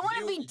Data. It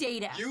wouldn't be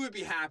Data. You would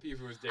be happy if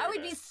it was Data. I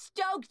would be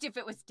stoked if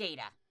it was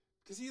Data.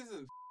 Because he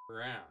doesn't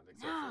around,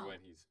 except for when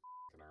he's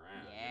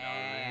around.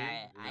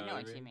 Yeah, I know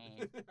what you mean.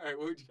 All right,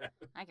 what would you have?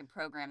 I can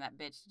program that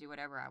bitch to do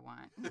whatever I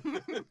want.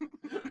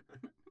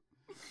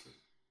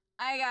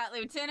 I got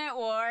Lieutenant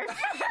Worf.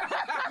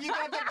 You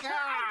got the cop.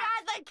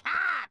 I got the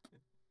cop.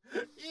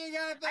 You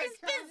got the I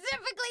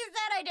specifically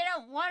said I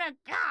didn't want a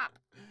cop.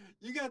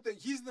 You got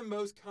he's the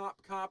most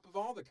cop of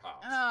all the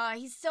cops.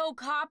 He's so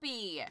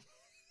coppy.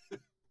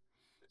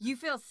 You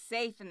feel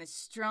safe in the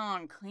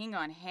strong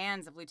Klingon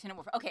hands of Lieutenant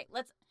Worf. Okay,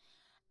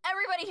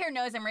 everybody here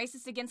knows I'm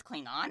racist against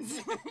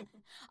Klingons.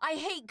 I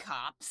hate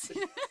cops.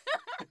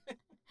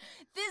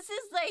 This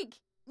is, like,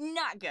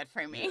 not good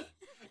for me.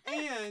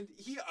 Yeah. And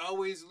he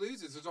always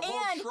loses. There's a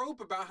whole trope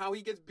about how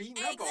he gets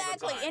beaten up all the time.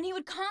 Exactly, and he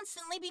would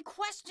constantly be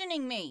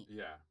questioning me.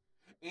 Yeah.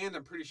 And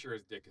I'm pretty sure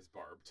his dick is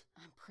barbed.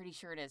 I'm pretty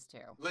sure it is, too.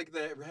 Like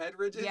the head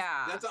ridges?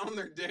 Yeah. That's on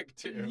their dick,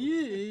 too.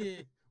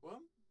 Yeah.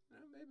 Well,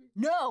 maybe.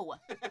 No.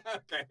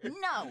 Okay.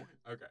 No.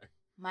 Okay.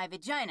 My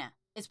vagina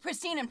is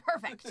pristine and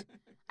perfect.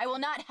 I will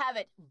not have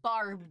it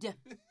barbed.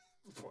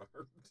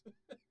 Barbed.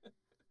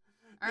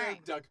 All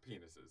right. Duck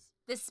penises.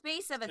 The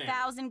space of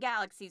 1,000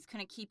 galaxies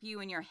couldn't keep you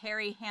and your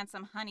hairy,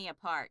 handsome honey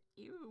apart.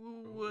 Ew.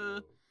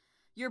 Ooh.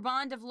 Your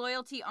bond of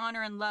loyalty,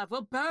 honor, and love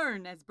will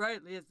burn as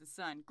brightly as the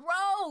sun.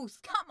 Gross!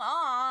 Come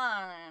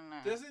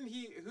on!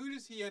 Who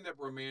does he end up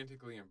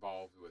romantically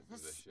involved with in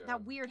this show?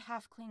 That weird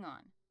half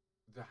Klingon.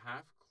 The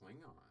half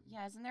Klingon?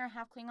 Yeah, isn't there a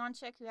half Klingon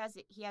chick who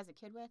he has a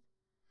kid with?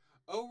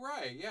 Oh,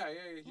 right. Yeah.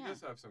 He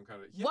does have some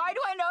kind of... Yeah. Why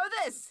do I know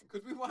this?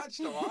 Because we watched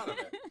a lot of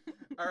it.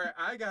 All right,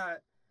 I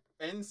got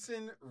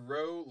Ensign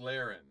Ro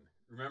Laren.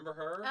 Remember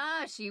her?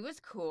 Ah, she was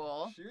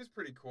cool. She was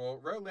pretty cool.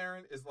 Ro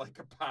Laren is like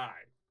a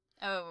pie.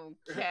 Okay.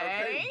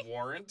 Okay,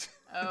 Warrant.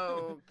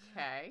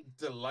 Okay.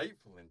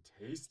 Delightful and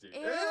tasty. Ew.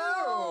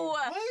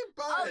 Play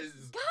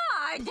Buzz. Oh,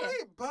 God. Play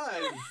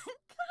Buzz.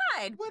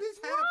 God. What is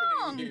wrong?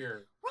 happening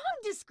here? Wrong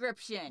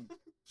description.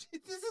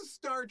 This is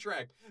Star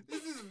Trek.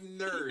 This is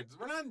nerds.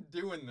 We're not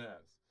doing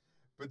this.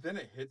 But then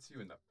it hits you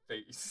in the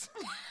face.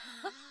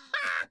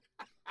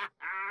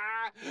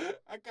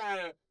 I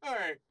kinda... All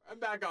right, I'm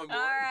back on board.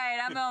 All right,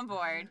 I'm on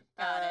board.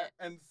 Got it.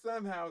 And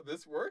somehow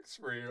this works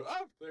for you.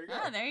 Oh, there you go.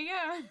 Oh, there you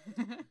go.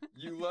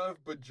 You love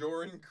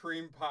Bajoran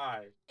cream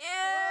pie. Ew!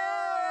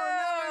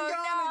 Oh, no,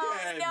 I'm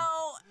gone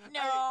again.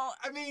 No.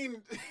 I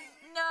mean...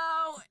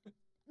 No.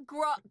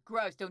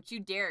 Gross. Don't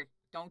you dare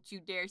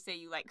say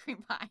you like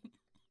cream pie.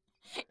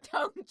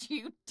 Don't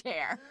you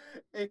dare.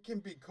 It can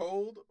be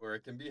cold or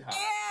it can be hot.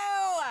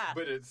 Ew!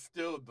 But it's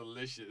still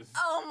delicious.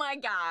 Oh, my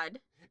God.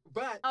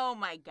 But oh,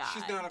 my God.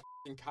 She's not a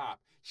f***ing cop.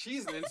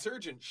 She's an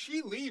insurgent.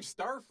 She leaves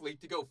Starfleet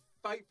to go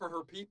fight for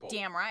her people.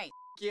 Damn right.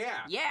 Yeah.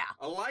 Yeah.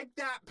 I like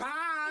that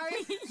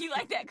pie. You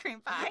like that cream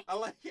pie? I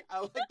like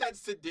that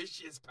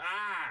seditious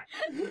pie.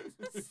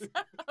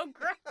 So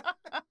gross.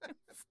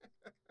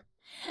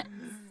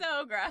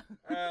 So gross.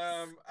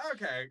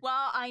 Okay.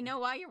 Well, I know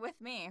why you're with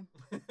me.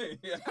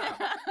 Yeah.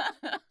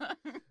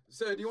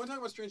 So, do you want to talk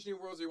about Strange New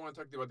Worlds, or do you want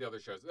to talk about the other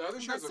shows? The other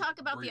shows. Let's talk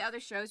about the other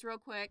shows real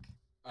quick.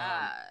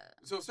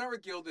 So start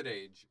with Gilded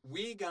Age.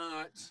 We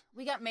got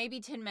maybe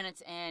 10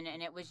 minutes in,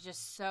 and it was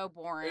just so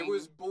boring. It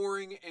was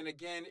boring, and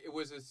again, it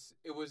was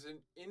an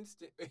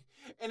instant,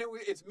 and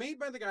it's made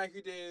by the guy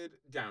who did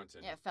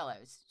Downton. Yeah,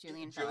 Fellows,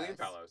 Julian Fellows.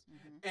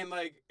 Mm-hmm. And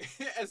like,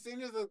 as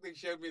soon as they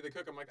showed me the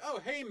cook, I'm like, oh,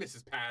 hey,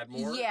 Mrs.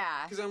 Padmore.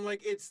 Yeah, because I'm like,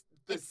 it's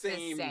the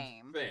same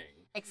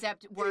thing,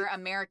 except we're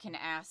American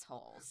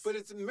assholes. But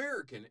it's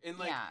American, and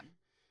like. Yeah.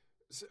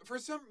 For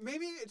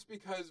maybe it's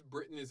because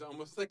Britain is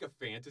almost like a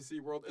fantasy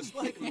world. It's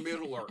like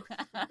Middle Earth.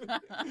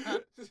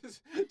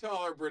 To all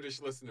our British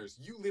listeners,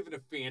 you live in a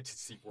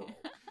fantasy world.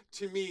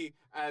 To me,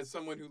 as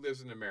someone who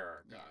lives in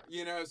America,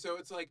 so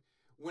it's like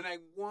when I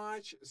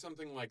watch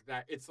something like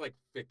that, it's like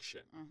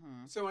fiction.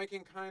 Mm-hmm. So I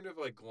can kind of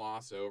like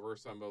gloss over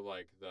some of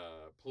like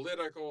the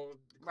political.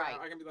 Right.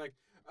 I can be like,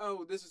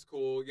 oh, this is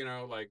cool.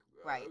 Like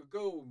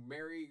go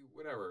marry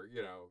whatever.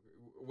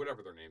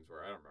 Whatever their names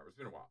were. I don't remember. It's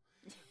been a while.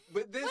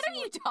 But this what are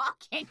you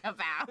talking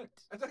about?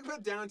 I'm talking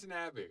about Downton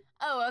Abbey.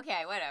 Oh,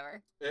 okay,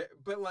 whatever.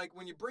 But like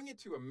when you bring it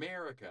to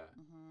America,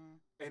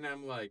 and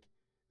I'm like,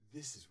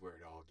 this is where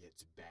it all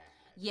gets bad.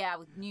 Yeah,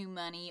 with new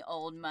money,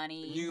 old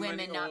money,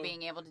 women not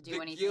being able to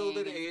do anything. The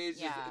Gilded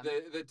Age,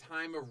 the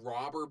time of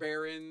robber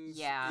barons.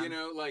 Yeah.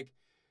 Like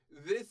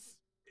this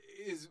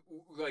is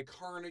like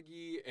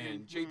Carnegie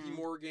and J.P.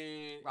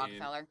 Morgan,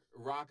 Rockefeller.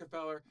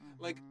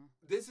 Mm-hmm. Like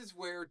this is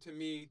where, to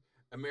me,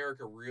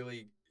 America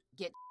really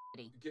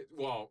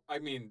well, I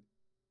mean,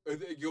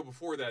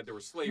 before that there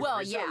was slavery.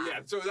 Well, yeah.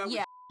 So that was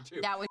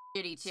too. That was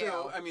shitty too.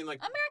 So I mean, like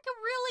America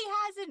really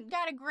hasn't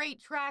got a great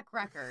track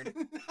record.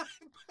 Not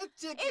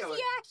particular. If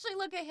you actually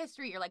look at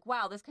history, you're like,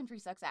 wow, this country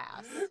sucks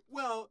ass.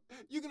 Well,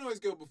 you can always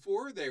go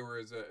before they were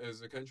as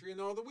a country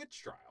and all the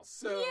witch trials.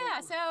 So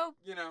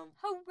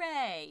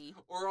hooray!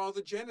 Or all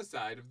the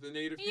genocide of the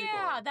native people.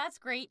 Yeah, that's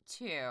great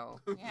too.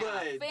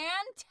 Yeah.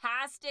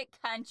 Fantastic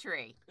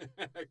country.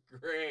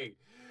 Great.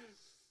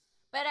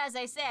 But as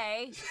I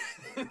say,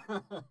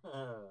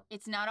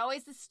 it's not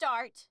always the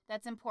start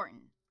that's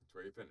important. It's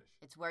where you finish.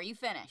 It's where you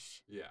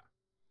finish. Yeah.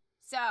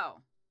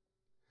 So,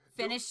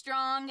 finish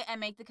strong and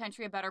make the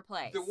country a better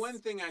place. The one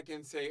thing I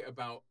can say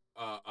about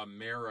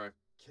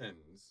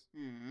Americans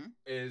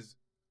is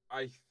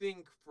I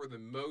think for the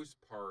most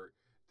part,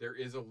 there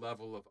is a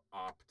level of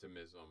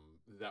optimism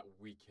that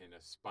we can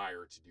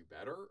aspire to do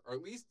better. Or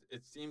at least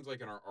it seems like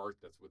in our art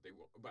that's what they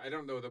will. But I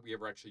don't know that we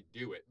ever actually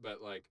do it.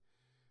 But like...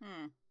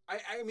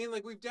 I mean,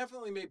 like, we've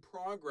definitely made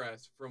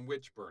progress from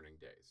witch burning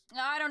days.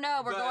 I don't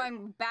know. We're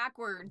going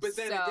backwards. But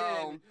then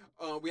again,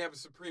 we have a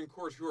Supreme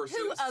Court who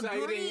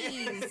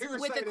agrees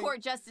with the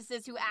court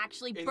justices who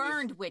actually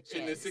burned witches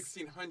in the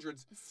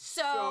 1600s.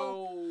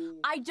 So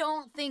I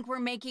don't think we're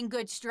making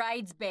good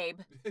strides,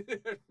 babe.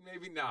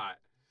 Maybe not.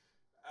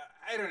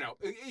 I don't know.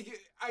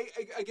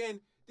 Again,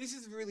 this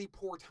is really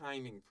poor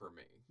timing for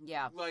me.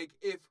 Yeah. Like,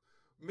 if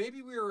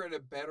maybe we were in a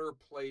better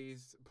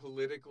place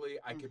politically,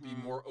 I could be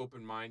more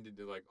open-minded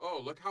to like,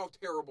 oh, look how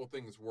terrible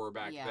things were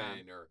back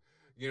then, or,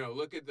 you know,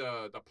 look at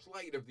the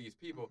plight of these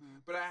people.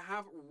 But I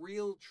have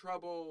real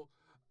trouble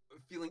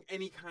feeling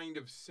any kind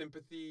of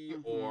sympathy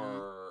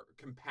or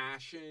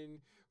compassion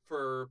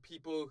for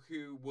people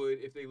who would,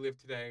 if they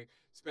lived today,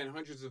 spend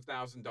hundreds of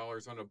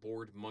 $1,000s on a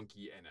bored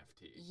monkey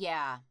NFT.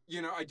 Yeah.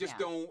 You know, I just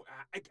don't.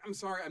 I'm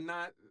sorry, I'm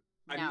not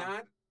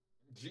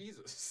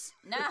Jesus.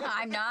 No,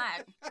 I'm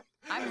not.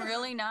 I'm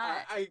really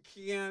not. I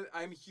can't.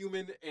 I'm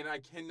human, and I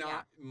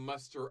cannot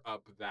muster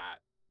up that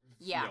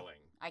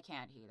feeling. I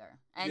can't either.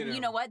 And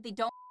you know what? They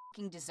don't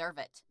fucking deserve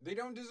it. They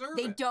don't deserve it.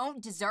 They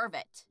don't deserve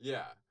it.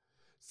 Yeah.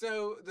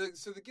 So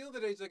the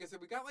Gilded Age, like I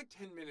said, we got like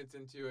 10 minutes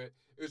into it.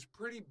 It was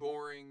pretty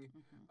boring.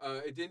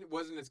 It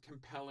wasn't as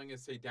compelling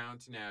as, say,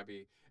 Downton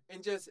Abbey.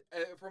 And just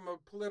from a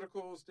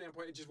political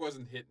standpoint, it just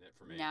wasn't hitting it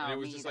for me. No, and it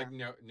was me just either. like,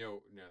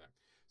 no.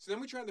 So then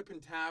we tried the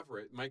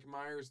Pentaveret, Mike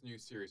Myers' new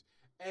series.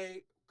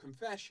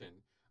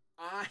 Confession,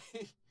 I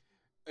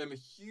am a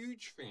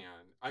huge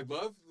fan. I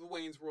love the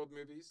Wayne's World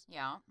movies.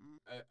 Yeah.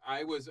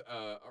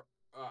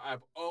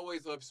 I've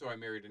always loved So I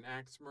Married an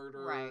Axe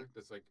Murderer. Right.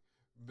 That's like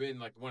been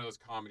like one of those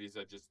comedies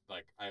that just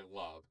like I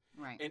love.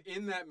 Right. And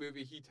in that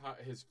movie,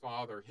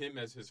 him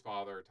as his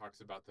father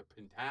talks about the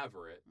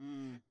Pentaveret.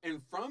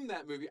 And from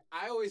that movie,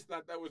 I always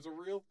thought that was a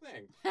real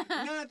thing.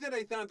 Not that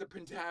I thought the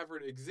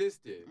Pentaveret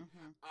existed.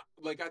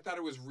 I thought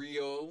it was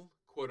real,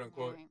 quote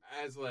unquote,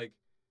 as like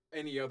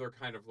any other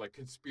kind of like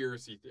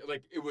conspiracy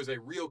like it was a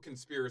real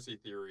conspiracy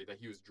theory that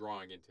he was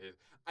drawing into his.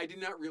 I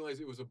did not realize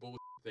it was a bullshit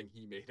thing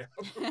he made up.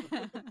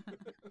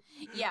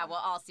 Yeah,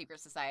 well, all secret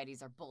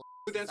societies are bullshit.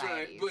 But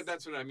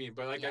that's what I mean.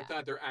 But like I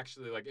thought they're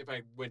actually like if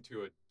I went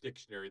to a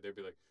dictionary, they'd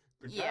be like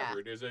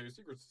Pentaveret is a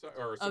secret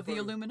society of the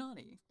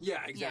Illuminati.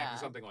 Yeah, exactly,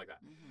 something like that.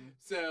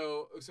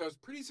 So I was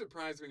pretty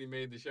surprised when he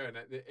made the show, and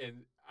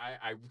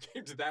I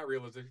came to that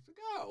realization. Like,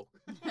 oh,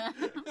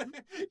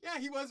 yeah,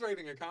 he was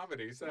writing a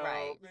comedy, so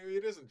maybe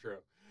it isn't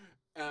true.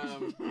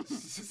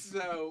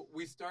 So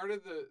we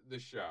started the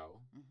show,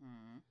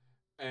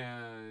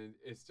 and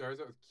it starts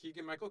out with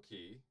Keegan-Michael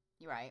Key.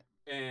 You're right.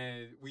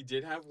 And we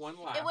did have one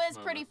laugh. It was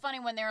pretty funny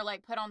when they were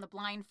like, put on the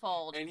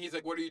blindfold. And he's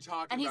like, what are you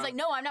talking about? And he's like,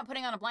 no, I'm not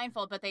putting on a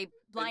blindfold, but they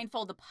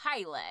blindfold the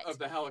pilot. Of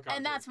the helicopter.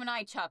 And that's when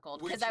I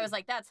chuckled, because I was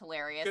like, that's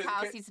hilarious.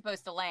 How is he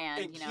supposed to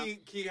land?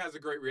 And Key has a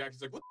great reaction.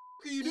 He's like, what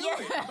the are you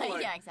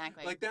doing? Yeah,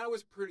 exactly. Like, that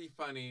was pretty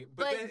funny.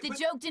 But the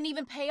joke didn't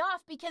even pay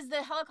off because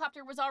the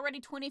helicopter was already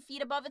 20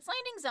 feet above its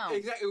landing zone.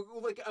 Exactly.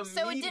 Like,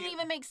 so it didn't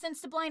even make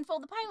sense to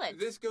blindfold the pilot.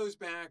 This goes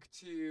back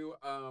to,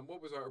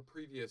 what was our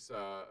previous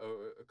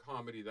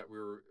comedy that we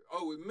were...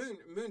 Oh,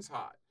 Moon's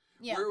Hot.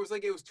 Yeah. Where it was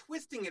like, it was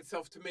twisting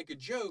itself to make a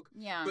joke.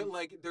 Yeah. But,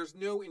 like, there's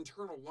no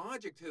internal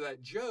logic to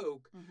that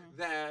joke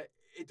that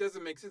it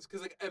doesn't make sense.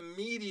 Because, like,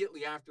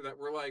 immediately after that,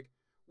 we're like,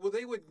 well,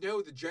 they would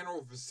know the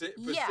general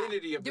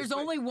vicinity of. There's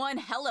only one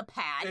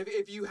helipad.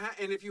 If you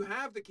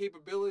have the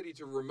capability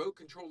to remote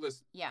control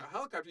this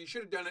helicopter, you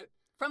should have done it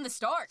from the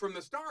start.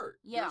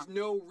 Yeah. There's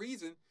no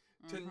reason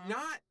to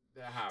not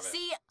have it.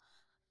 See,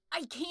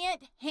 I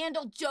can't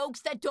handle jokes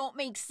that don't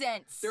make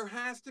sense. There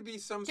has to be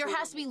some. There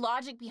has to be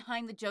logic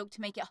behind the joke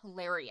to make it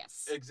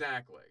hilarious.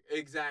 Exactly.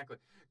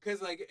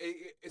 Because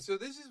so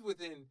this is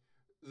within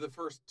the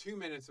first 2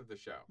 minutes of the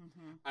show.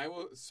 I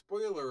will,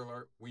 spoiler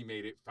alert, we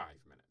made it 5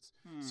 minutes.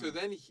 So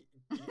then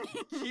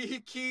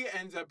he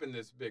ends up in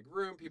this big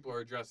room. People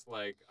are dressed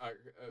like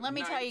Let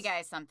me tell you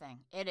guys something.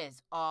 It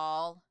is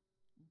all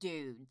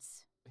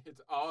dudes.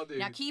 It's all dudes.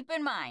 Now keep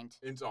in mind.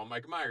 It's all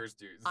Mike Myers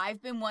dudes.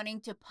 I've been wanting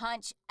to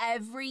punch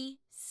every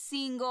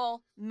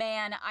single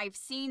man I've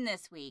seen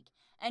this week.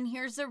 And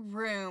here's a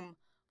room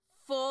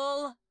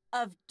full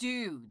of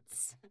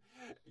dudes.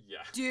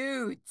 Yeah.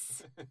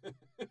 Dudes.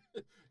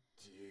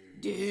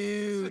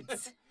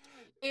 Dudes.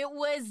 It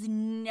was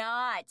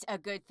not a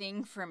good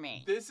thing for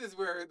me. This is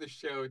where the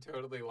show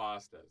totally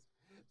lost us.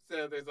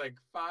 So there's like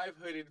 5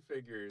 hooded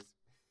figures.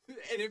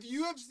 And if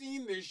you have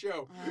seen this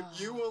show,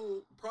 you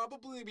will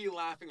probably be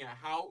laughing at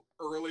how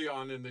early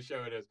on in the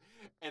show it is.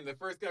 And the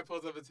first guy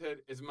pulls up his hood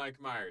is Mike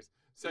Myers.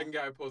 Second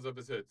guy pulls up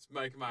his hood, it's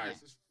Mike Myers.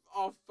 Yeah.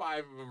 All 5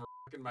 of them are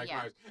fucking Mike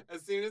Myers.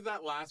 As soon as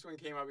that last one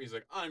came up, he's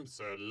like, I'm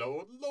Sir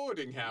Lord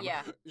Lordingham.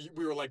 Yeah.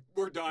 We were like,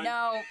 we're done.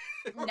 No,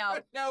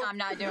 I'm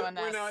not doing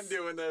this. We're not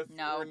doing this.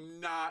 No. We're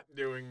not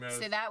doing this.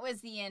 So that was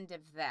the end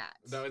of that.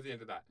 That was the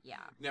end of that. Yeah.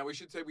 Now, we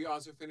should say we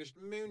also finished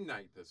Moon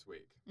Knight this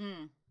week.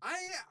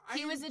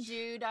 He was a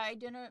dude I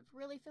didn't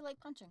really feel like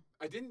punching.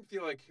 I didn't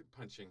feel like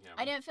punching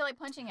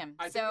him.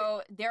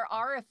 So there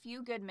are a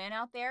few good men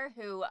out there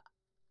who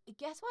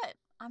guess what?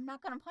 I'm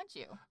not going to punch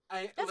you.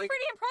 That's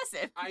pretty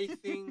impressive.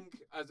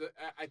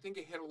 I think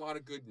it hit a lot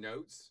of good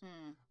notes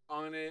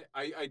on it.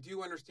 I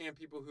do understand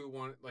people who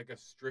want like a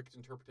strict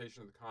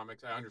interpretation of the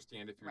comics. I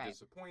understand if you're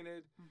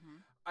disappointed. Mm-hmm.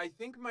 I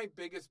think my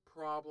biggest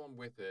problem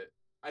with it,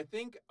 I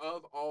think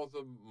of all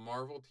the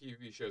Marvel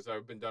TV shows that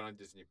have been done on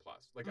Disney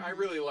Plus, like I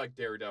really like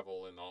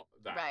Daredevil and all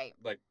that. Right.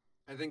 Like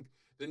I think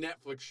the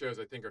Netflix shows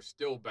are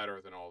still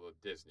better than all the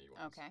Disney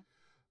ones. Okay.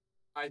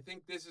 I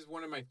think this is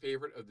one of my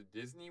favorite of the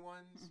Disney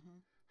ones. Mm-hmm.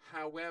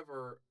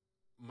 However,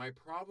 my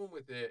problem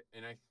with it,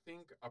 and I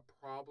think a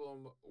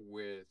problem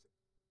with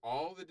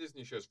all the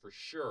Disney shows for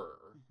sure,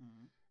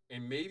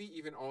 and maybe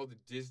even all the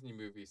Disney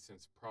movies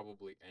since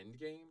probably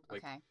Endgame,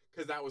 like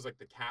because that was like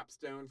the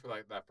capstone for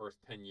like that first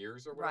 10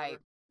 years or whatever. Right.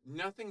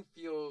 Nothing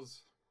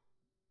feels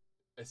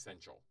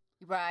essential.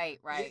 Right.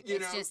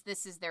 It's just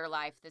this is their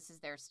life, this is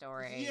their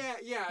story.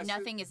 Yeah.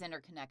 Nothing is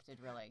interconnected,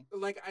 really.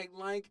 Like I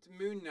liked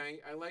Moon Knight.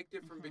 I liked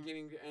it from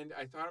beginning to end.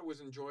 I thought it was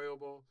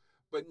enjoyable.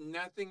 But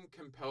nothing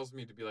compels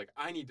me to be like,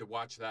 I need to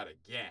watch that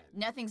again.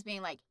 Nothing's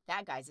being like,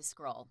 that guy's a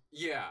Skrull.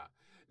 Yeah.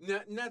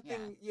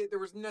 Nothing. Yeah, there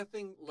was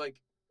nothing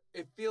like,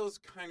 it feels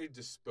kind of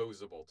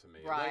disposable to me.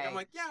 Right. Like, I'm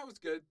like, yeah, it was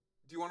good.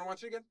 Do you want to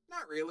watch it again?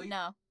 Not really.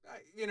 No.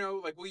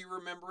 Like, will you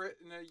remember it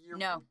in a year?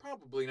 No.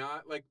 Probably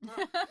not. Like, but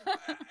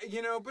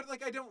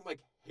like, I don't like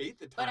hate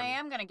the time. But I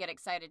am going to get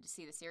excited to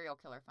see the serial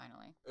killer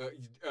finally.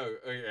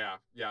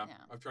 Yeah.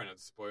 I'm trying not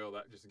to spoil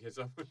that just in case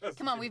someone else.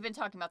 Come on, we've been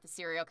talking about the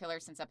serial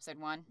killer since episode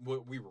 1.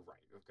 Well, we were right.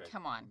 Okay.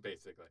 Come on.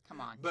 Basically. Come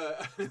on.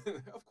 But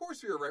of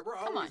course we were right. We're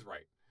always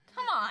right.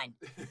 Come on.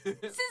 This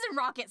isn't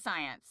rocket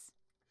science.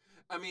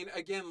 I mean,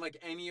 again, like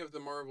any of the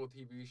Marvel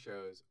TV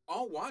shows,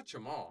 I'll watch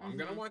them all. I'm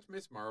going to watch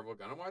Miss Marvel,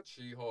 going to watch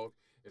She-Hulk.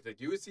 If they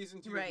do a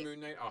season 2 of Moon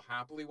Knight, I'll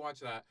happily watch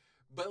that.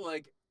 But,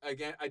 like,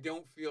 again, I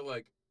don't feel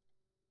like,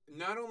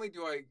 not only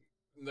do I,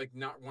 like,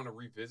 not want to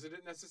revisit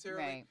it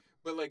necessarily,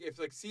 but, like, if,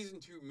 like, season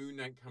 2 Moon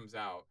Knight comes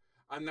out,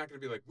 I'm not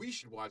going to be like, we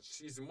should watch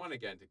season 1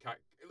 again to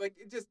like,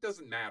 it just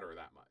doesn't matter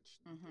that much.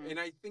 And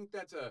I think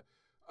that's a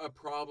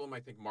problem I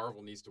think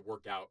Marvel needs to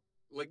work out.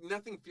 Like,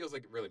 nothing feels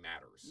like it really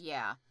matters.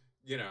 Yeah.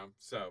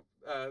 So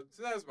that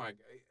was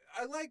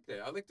I liked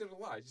it. I liked it a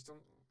lot. I just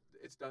don't,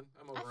 it's done.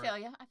 I'm over it.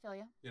 I feel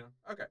you.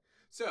 Okay.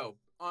 So,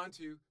 on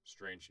to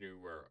Strange New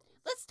Worlds.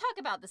 Let's talk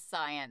about the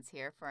science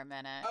here for a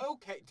minute.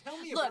 Okay, tell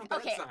me about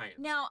that science.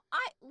 Now,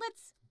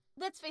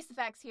 let's face the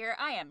facts here.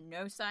 I am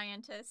no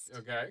scientist.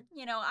 Okay.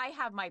 I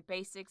have my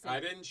basics. I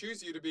didn't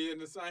choose you to be in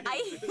the science.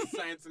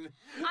 Science and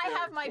I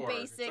have my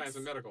basics. Science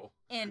and medical.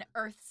 In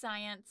earth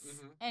science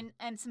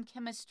and some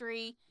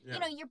chemistry.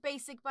 Yeah. Your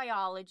basic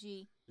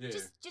biology. Yeah.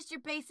 Just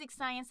your basic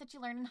science that you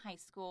learn in high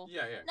school.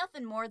 Yeah.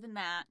 Nothing more than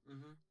that.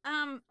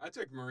 I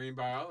took marine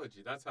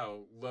biology. That's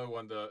how low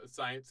on the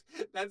science.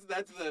 That's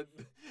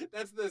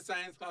the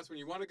science class when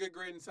you want a good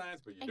grade in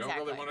science, but you don't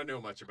really want to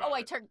know much about it.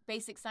 I took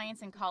basic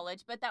science in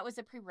college, but that was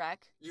a prereq.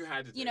 You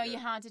had to take it. You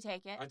had to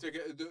take it. I took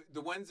it.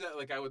 The ones that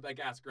like I would like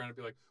ask around and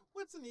be like,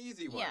 what's an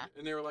easy one? Yeah.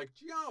 And they were like,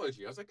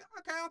 geology. I was like,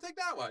 okay, I'll take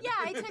that one. Yeah,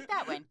 I took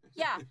that one.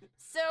 Yeah.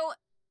 So,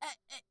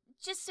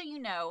 just so you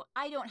know,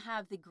 I don't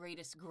have the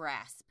greatest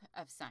grasp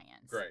of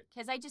science. Right.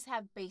 Because I just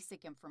have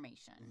basic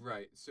information.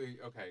 Right. So,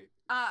 okay.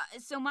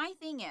 So my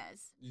thing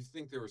is... You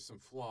think there were some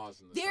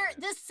flaws in the science?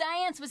 The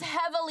science was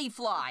heavily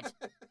flawed.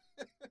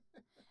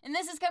 And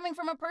this is coming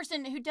from a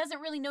person who doesn't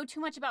really know too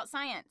much about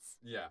science.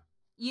 Yeah.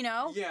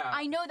 Yeah.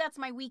 I know that's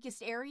my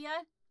weakest area.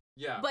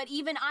 Yeah. But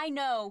even I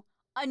know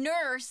a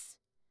nurse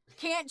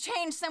can't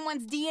change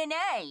someone's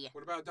DNA.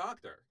 What about a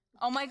doctor?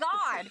 Oh my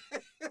God.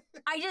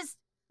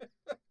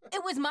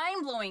 It was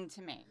mind-blowing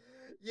to me.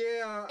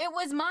 Yeah. It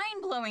was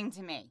mind-blowing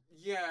to me.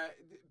 Yeah,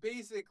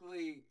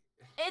 basically...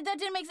 That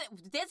didn't make sense.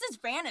 This is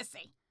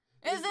fantasy.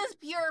 This is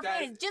pure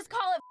fantasy. Just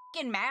call it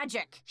fucking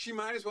magic. She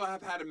might as well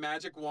have had a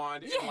magic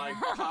wand and, like,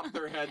 pop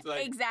their heads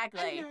like... Exactly.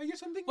 Hey, you're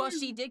something well, new.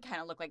 she did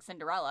kind of look like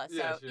Cinderella,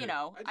 so,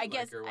 yeah, I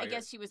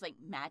guess she was, like,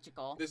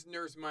 magical. This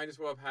nurse might as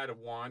well have had a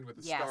wand with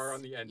a star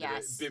on the end of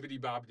it,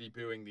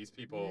 bibbidi-bobbidi-booing these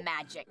people.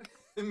 Magic.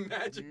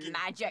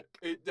 Magic.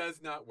 It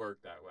does not work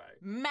that way.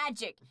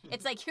 Magic.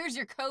 It's like, here's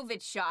your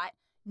COVID shot.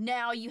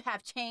 Now you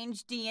have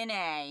changed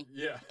DNA.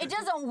 Yeah. It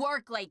doesn't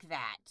work like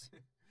that.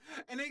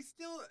 And I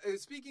still,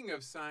 speaking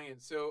of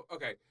science, so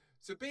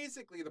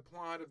basically the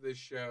plot of this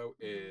show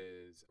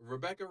is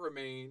Rebecca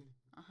Romaine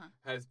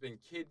has been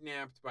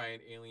kidnapped by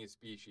an alien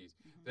species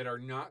that are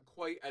not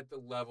quite at the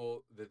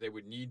level that they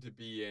would need to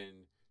be in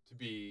to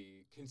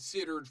be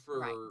considered for...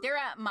 Right. They're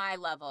at my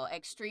level,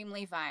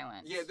 extremely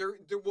violent. Yeah, they're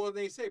well,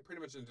 they say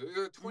pretty much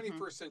they're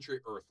 21st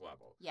century Earth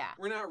level. Yeah.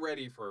 We're not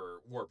ready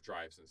for warp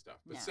drives and stuff,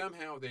 but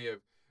somehow they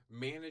have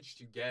managed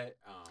to get...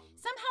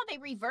 Somehow they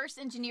reverse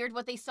engineered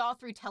what they saw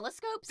through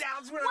telescopes?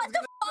 That's what What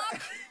the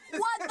fuck?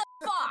 What the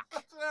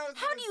fuck?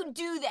 How do you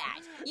do that?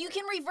 You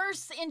can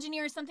reverse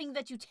engineer something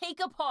that you take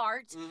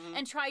apart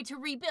and try to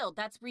rebuild.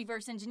 That's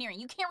reverse engineering.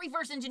 You can't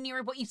reverse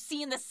engineer what you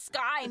see in the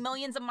sky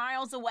millions of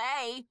miles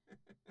away.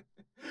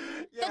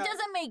 Yeah. That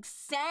doesn't make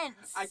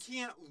sense. I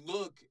can't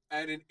look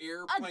at an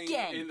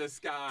airplane in the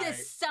sky. The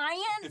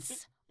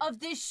science of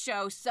this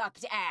show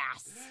sucked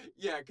ass.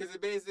 Yeah, because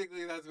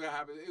basically that's what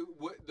happened.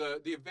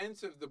 The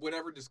events of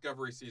whatever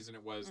Discovery season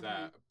it was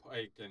that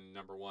Pike and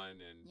Number One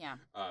and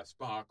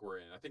Spock were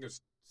in. I think it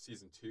was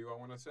season 2, I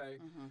want to say.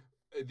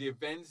 The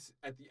events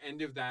at the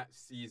end of that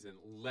season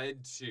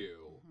led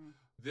to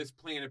this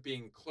planet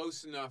being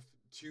close enough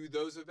to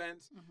those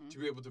events to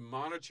be able to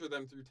monitor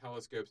them through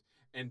telescopes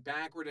and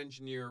backward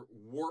engineer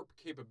warp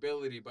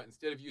capability, but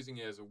instead of using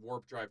it as a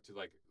warp drive to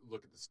like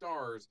look at the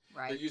stars,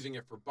 they're using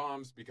it for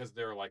bombs because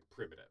they're like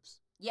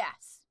primitives.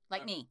 Yes,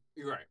 like me.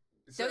 Right.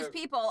 So, those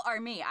people are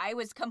me. I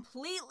was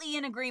completely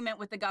in agreement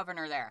with the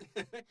governor there.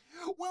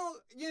 Well,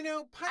 you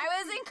know, Pike...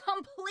 I was in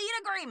complete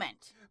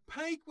agreement.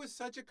 Pike was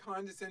such a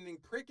condescending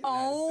prick in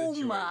that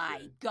situation. Oh,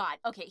 my God.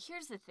 Okay,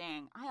 here's the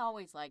thing. I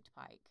always liked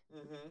Pike.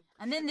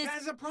 And then this...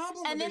 That's a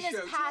problem and with then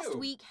this past too.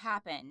 Week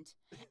happened.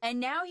 And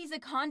now he's a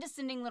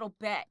condescending little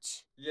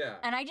bitch. Yeah.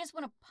 And I just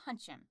want to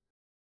punch him.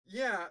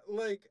 Yeah,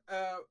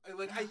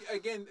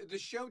 again, the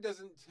show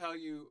doesn't tell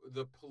you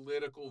the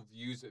political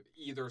views of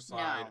either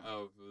side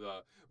of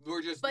the.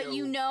 We're just. But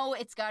you know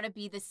it's got to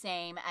be the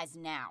same as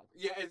now.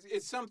 Yeah,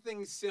 it's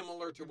something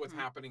similar to what's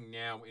happening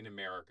now in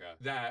America.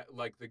 That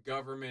like the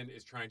government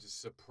is trying to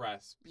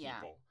suppress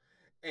people.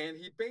 Yeah. And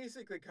he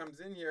basically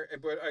comes in here,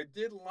 but I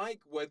did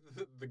like what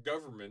the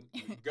government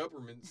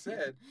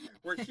said,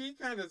 where he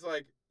kind of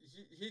like.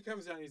 He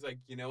comes down and he's like,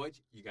 you know what?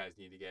 You guys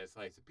need to get a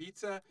slice of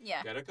pizza,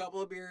 get a couple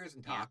of beers,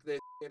 and talk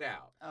this shit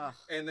out. Ugh.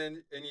 And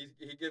then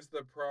he gives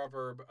the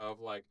proverb of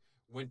like,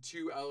 when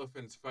two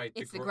elephants fight,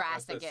 it's the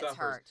grass that gets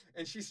hurt.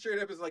 And she straight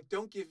up is like,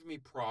 don't give me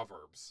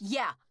proverbs.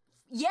 Yeah.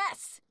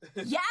 Yes.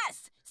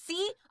 Yes.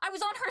 See? I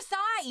was on her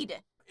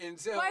side. And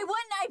so why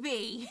wouldn't I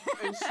be?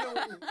 And so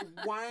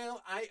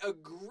while I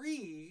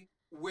agree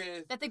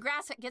with... that the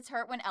grass gets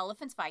hurt when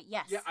elephants fight,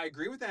 yes. Yeah, I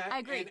agree with that. I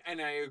agree.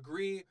 And I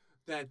agree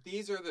that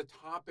these are the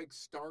topics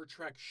Star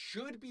Trek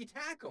should be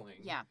tackling.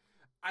 Yeah.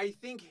 I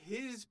think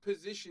his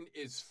position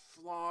is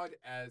flawed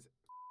as...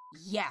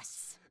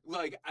 Yes.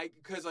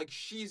 Because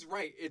she's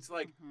right. It's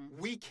like,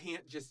 we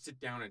can't just sit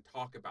down and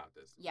talk about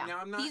this. Yeah.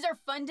 Now, these are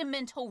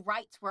fundamental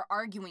rights we're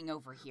arguing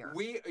over here.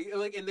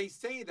 And they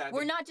say that.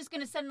 We're not just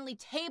going to suddenly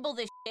table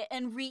this shit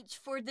and reach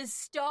for the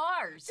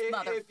stars,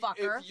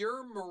 motherfucker. If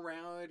your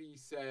morality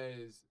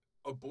says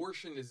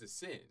abortion is a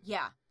sin.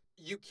 Yeah.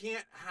 You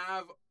can't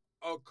have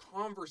a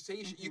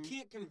conversation. You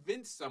can't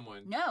convince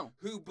someone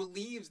who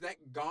believes that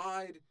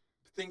God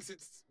thinks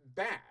it's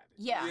bad.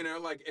 Yeah. You know,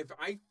 like if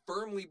I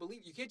firmly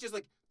believe, you can't just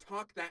like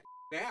talk that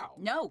out.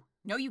 No,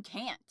 you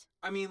can't.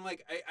 I mean,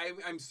 like,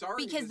 I'm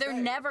sorry. Because they're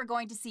never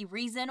going to see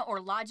reason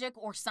or logic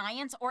or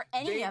science or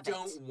any of it. They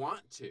don't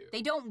want to.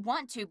 They don't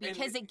want to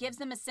because it gives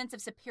them a sense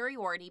of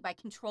superiority by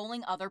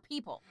controlling other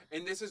people.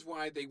 And this is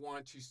why they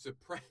want to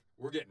suppress.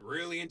 We're getting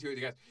really into it,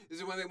 guys. This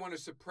is why they want to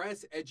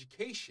suppress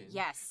education.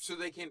 Yes. So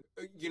they can,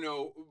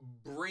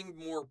 bring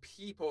more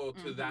people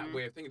to that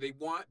way of thinking. They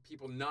want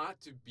people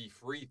not to be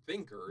free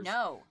thinkers.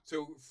 No.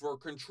 So for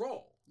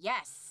control.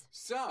 Yes.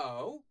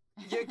 So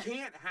you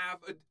can't have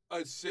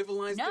a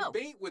civilized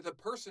debate with a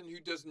person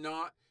who does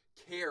not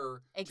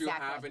care to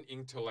have an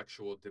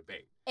intellectual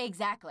debate.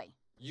 Exactly.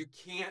 You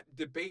can't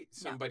debate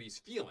somebody's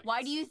feelings.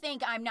 Why do you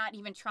think I'm not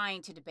even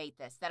trying to debate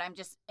this? That I'm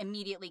just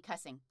immediately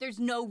cussing? There's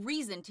no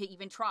reason to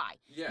even try.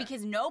 Yeah.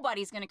 Because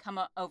nobody's going to come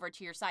over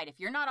to your side. If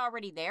you're not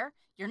already there,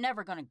 you're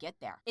never going to get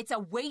there. It's a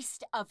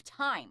waste of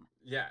time.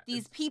 Yeah.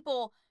 These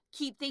people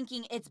keep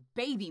thinking it's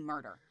baby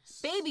murder.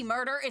 Baby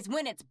murder is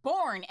when it's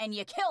born and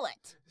you kill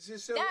it.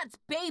 So that's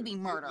baby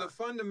murder. The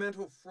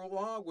fundamental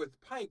flaw with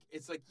Pike,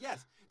 it's like,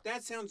 yes,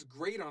 that sounds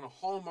great on a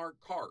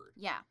Hallmark card.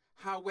 Yeah.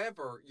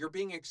 However, you're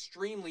being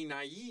extremely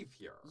naive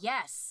here.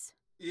 Yes.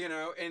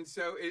 And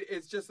so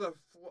it's just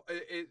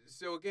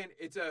so again,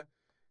 it's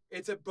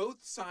a both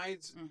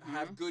sides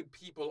have good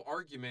people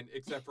argument,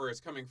 except for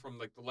it's coming from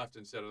like the left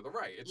instead of the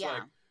right.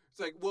 It's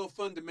like, well,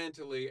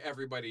 fundamentally,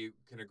 everybody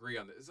can agree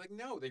on this. It's like,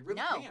 no, they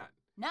really can't.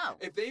 No.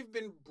 If they've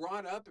been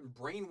brought up and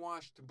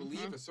brainwashed to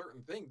believe a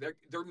certain thing,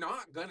 they're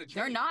not going to change.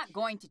 They're not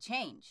going to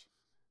change.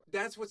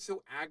 That's what's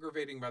so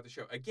aggravating about the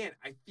show. Again,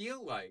 I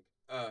feel like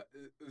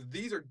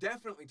these are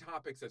definitely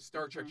topics that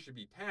Star Trek should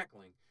be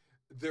tackling.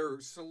 Their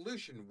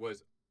solution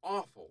was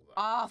awful, though.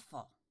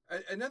 Awful.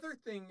 Another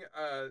thing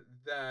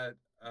that...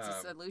 it's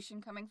a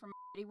solution coming from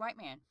a shitty white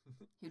man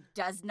who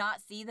does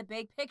not see the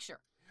big picture.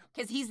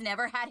 Because he's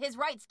never had his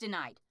rights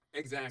denied.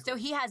 Exactly. So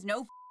he has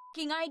no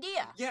fucking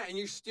idea. Yeah, and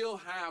you still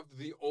have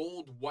the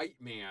old white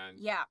man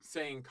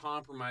saying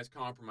compromise.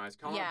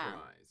 Yeah.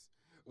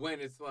 When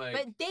it's like...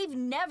 But they've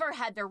never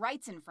had their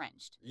rights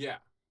infringed. Yeah.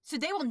 So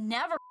they will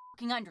never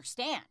fucking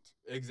understand.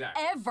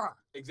 Exactly. Ever.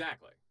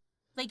 Exactly.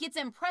 Like, it's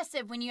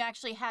impressive when you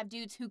actually have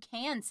dudes who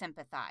can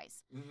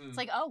sympathize. It's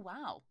like, oh,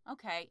 wow.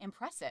 Okay,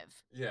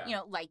 impressive.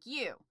 Yeah. Like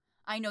you.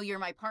 I know you're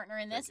my partner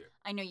in this.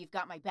 I know you've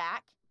got my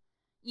back.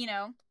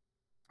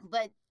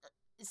 But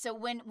so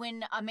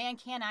when a man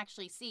can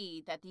actually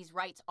see that these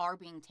rights are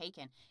being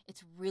taken,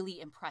 it's really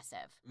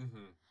impressive.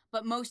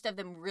 But most of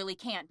them really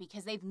can't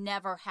because they've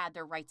never had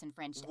their rights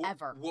infringed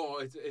ever. Well,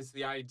 it's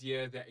the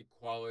idea that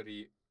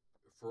equality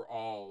for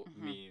all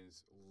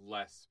means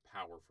less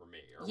power for me.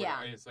 Or yeah.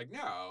 whatever. And it's like,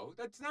 no,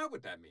 that's not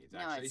what that means,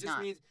 actually. No, it just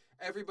means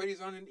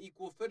everybody's on an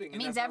equal footing. It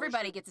means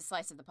everybody gets a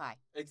slice of the pie.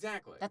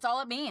 Exactly. That's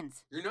all it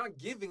means. You're not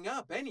giving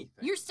up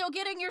anything. You're still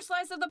getting your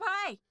slice of the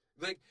pie.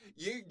 Like,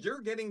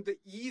 you're getting the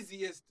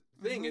easiest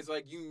thing is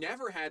like you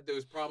never had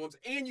those problems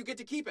and you get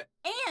to keep it.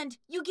 And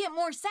you get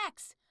more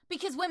sex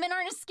because women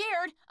aren't as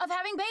scared of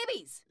having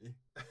babies.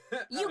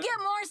 You get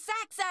more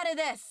sex out of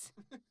this.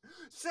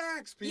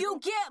 Sex, people. You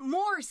get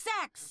more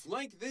sex.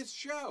 Like this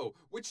show,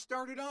 which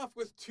started off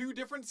with 2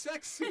 different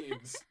sex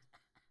scenes.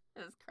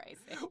 That's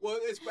crazy. Well,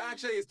 it's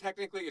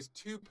technically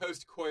two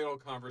post-coital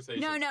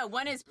conversations. No,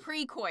 one is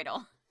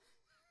pre-coital.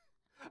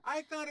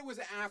 I thought it was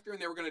after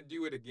and they were going to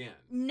do it again.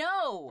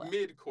 No.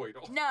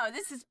 Mid-coital. No,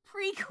 this is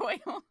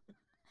pre-coital.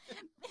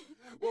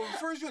 Well, the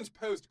first one's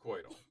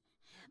post-coital.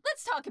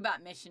 Let's talk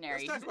about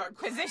missionary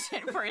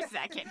position for a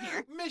second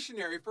here.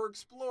 Missionary for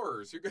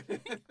explorers. You're gonna.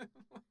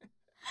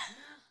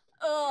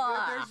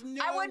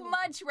 I would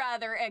much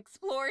rather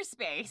explore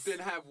space than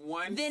have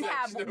one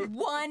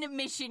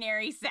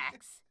missionary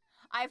sex.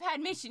 I've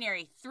had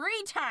missionary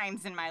 3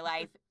 times in my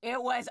life.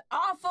 It was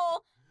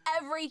awful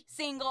every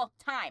single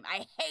time.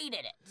 I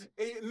hated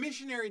it.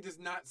 Missionary does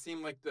not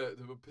seem like the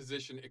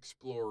position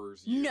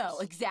explorers use. No,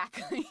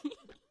 exactly.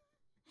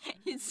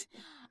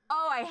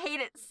 I hate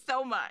it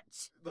so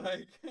much.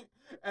 Like,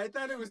 I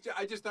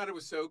just thought it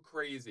was so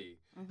crazy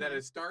that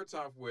it starts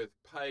off with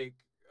Pike,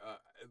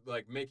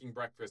 like making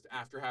breakfast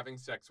after having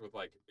sex with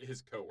like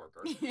his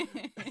coworker,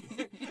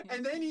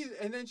 and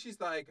then she's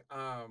like,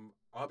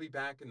 "I'll be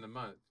back in the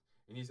month,"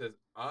 and he says,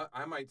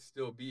 "I might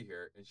still be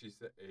here," and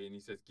he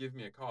says, "Give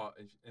me a call,"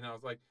 and I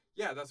was like,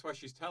 "Yeah, that's why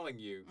she's telling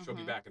you she'll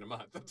be back in a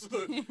month." That's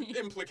the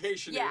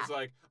implication. Is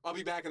like, "I'll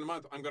be back in a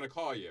month. I'm gonna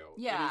call you."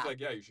 Yeah. And he's like,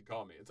 "Yeah, you should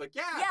call me." It's like,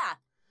 yeah.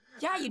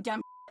 Yeah, you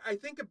dumb. I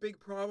think a big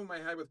problem I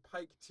had with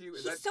Pike too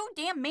is he's so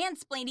damn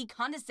mansplaining,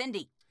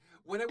 condescending.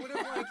 What I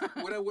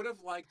would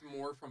have liked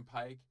more from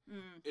Pike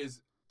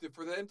is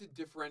for them to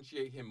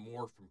differentiate him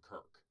more from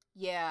Kirk.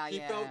 Yeah, he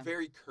felt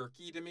very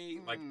Kirky to me,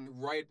 like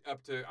right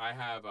up to I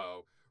have a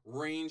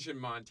range in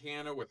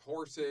Montana with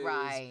horses.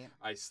 Right.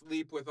 I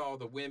sleep with all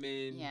the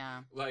women.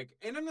 Yeah. Like,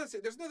 and I'm not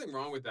saying there's nothing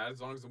wrong with that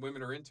as long as the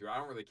women are into it. I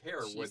don't really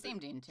care. She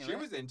seemed into it. She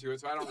was into it,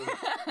 so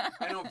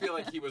I don't feel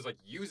like he was like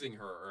using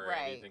her or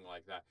anything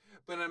like that.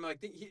 But I'm like,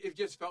 it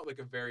just felt like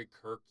a very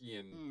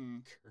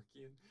Kirkian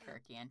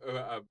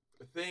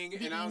thing.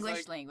 The and I was English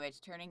like,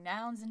 language turning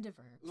nouns into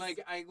verbs.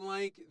 Like, I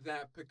like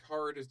that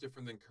Picard is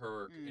different than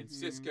Kirk, and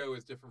Sisko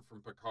is different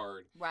from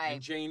Picard, right?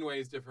 And Janeway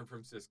is different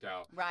from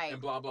Sisko, right?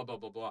 And blah blah blah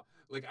blah blah.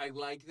 Like, I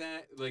like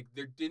that. Like,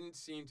 there didn't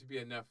seem to be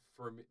enough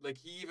for me. Like,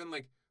 he even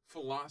like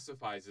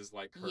philosophizes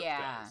like Kirk does.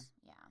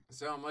 Yeah.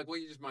 So I'm like, well,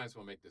 you just might as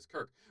well make this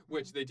Kirk,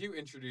 which they do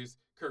introduce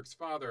Kirk's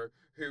father,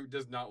 who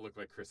does not look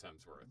like Chris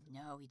Hemsworth.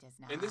 No, he does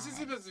not. And this is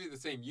supposed to be the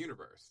same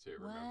universe, too,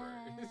 remember?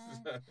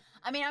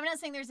 I mean, I'm not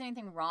saying there's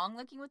anything wrong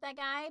looking with that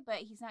guy, but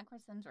he's not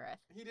Chris Hemsworth.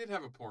 He did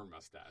have a porn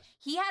mustache.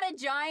 He had a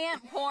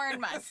giant porn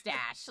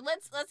mustache.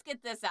 Let's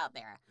get this out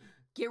there.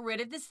 Get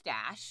rid of the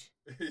stash.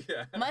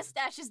 Yeah.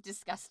 Mustaches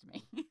disgust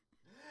me.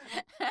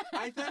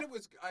 I thought it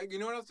was, you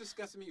know what else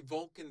disgusted me?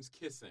 Vulcans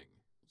kissing.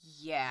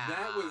 Yeah,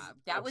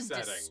 that was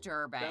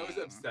disturbing. That was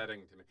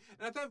upsetting to me.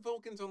 And I thought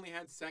Vulcans only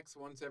had sex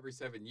once every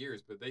 7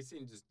 years, but they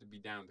seemed just to be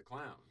down to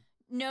clown.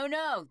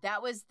 No,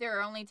 that was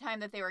their only time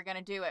that they were going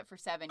to do it for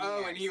 7 years.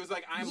 Oh, and he was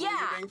like, I'm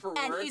leaving for work.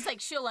 And he's like,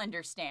 she'll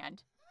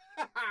understand.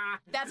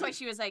 That's why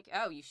she was like,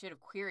 oh, you should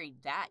have queried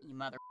that, you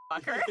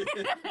motherfucker.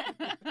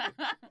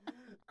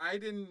 I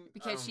didn't.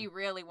 Because she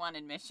really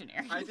wanted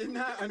missionary. I did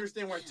not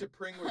understand why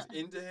T'Pring was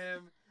into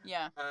him.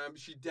 Yeah.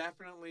 She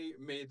definitely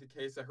made the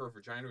case that her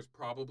vagina was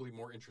probably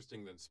more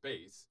interesting than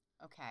space.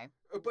 Okay.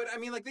 But, I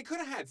mean, like, they could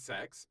have had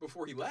sex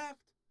before he left.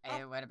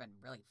 It would have been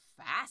really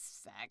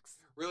fast sex.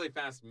 Really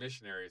fast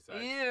missionary sex.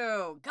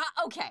 Ew. God,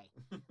 okay.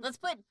 Let's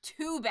put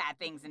 2 bad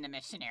things into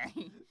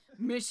missionary.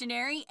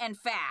 Missionary and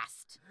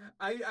fast.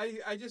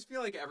 I just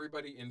feel like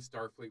everybody in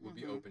Starfleet would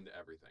be open to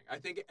everything. I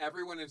think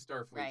everyone in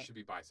Starfleet should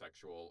be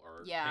bisexual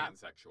or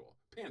pansexual.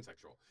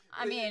 Pansexual.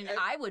 I mean,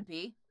 I would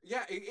be.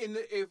 Yeah,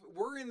 if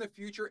we're in the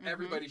future,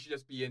 everybody should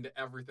just be into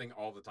everything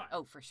all the time.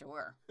 Oh, for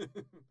sure.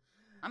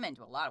 I'm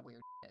into a lot of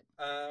weird shit.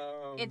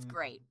 It's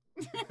great.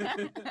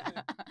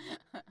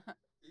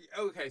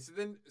 Okay,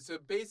 so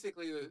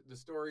basically the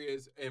story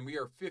is, and we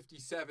are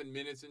 57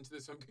 minutes into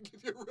this, so I'm going to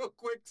give you a real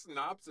quick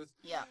synopsis.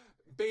 Yeah.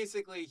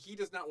 Basically, he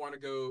does not want to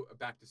go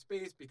back to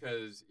space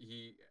because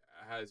he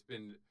has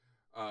been,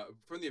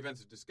 from the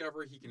events of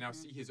Discovery, he can now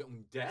see his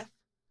own death.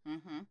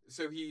 Mm-hmm.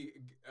 So he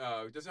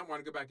doesn't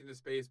want to go back into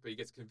space, but he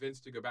gets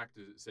convinced to go back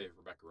to save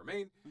Rebecca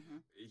Romaine. Mm-hmm.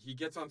 He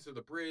gets onto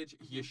the bridge.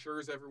 He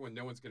assures everyone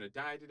no one's going to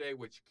die today,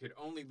 which could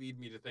only lead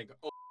me to think,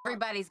 oh,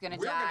 everybody's going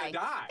to die. We're going to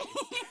die.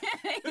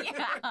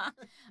 Yeah. I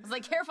was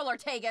like, careful,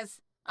 Ortegas.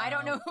 I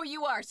don't know who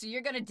you are, so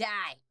you're going to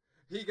die.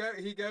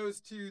 He goes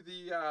to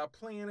the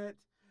planet.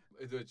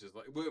 Which is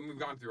like, we've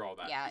gone through all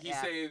that. Yeah, he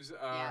saves her.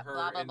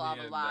 Blah, blah, in blah,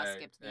 the blah, end,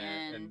 skip to the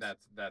end. And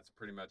that's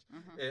pretty much.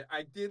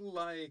 I did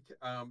like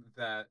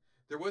that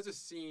There was a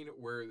scene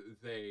where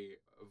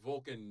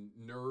Vulcan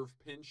nerve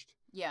pinched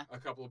a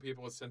couple of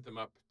people and sent them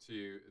up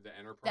to the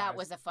Enterprise. That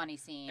was a funny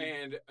scene.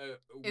 And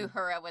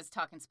Uhura was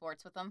talking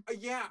sports with them.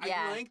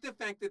 I like the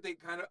fact that they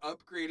kind of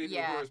upgraded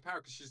Uhura's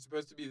power because she's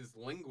supposed to be this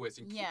linguist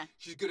and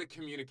she's good at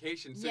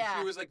communication. So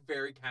she was like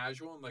very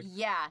casual and like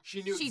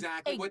she knew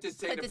exactly what to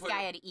say put to this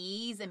guy at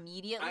ease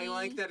immediately. I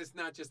like that it's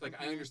not just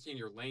like I understand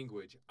your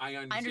language. I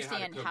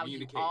understand how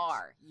you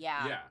are.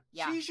 Yeah.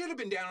 She should have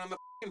been down on the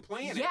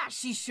planet. Yeah,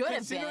 she should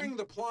have been. Considering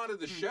the plot of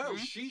the show,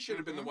 she should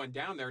have been the one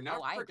down there,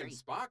 not freaking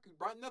Spock, who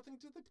brought nothing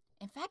to the...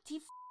 In fact, he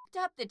f***ed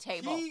up the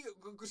table. He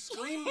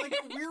screamed like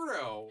a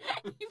weirdo.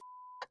 He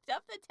f***ed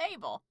up the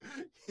table.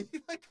 He,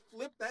 like,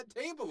 flipped that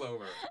table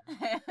over.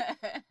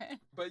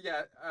 But,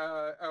 yeah,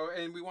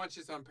 and we watched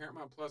this on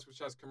Paramount Plus, which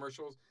has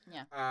commercials.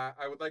 Yeah.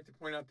 I would like to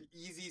point out the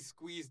Easy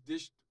Squeeze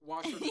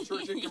dishwasher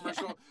detergent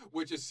commercial,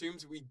 which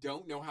assumes we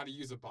don't know how to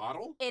use a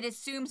bottle. It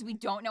assumes we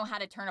don't know how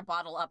to turn a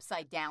bottle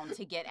upside down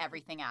to get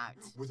everything out.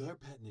 With our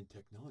patented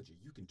technology,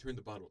 you can turn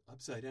the bottle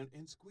upside down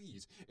and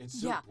squeeze, and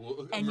soap will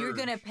emerge. And you're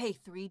going to pay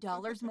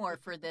 $3 more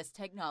for this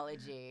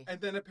technology. And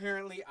then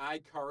apparently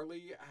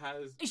iCarly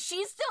has...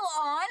 She's still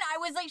on? I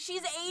was like,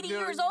 she's 80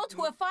 years old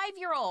to a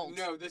 5-year-old.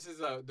 No, this is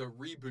the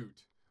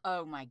reboot.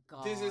 Oh my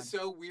God. This is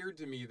so weird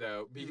to me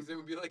though, because it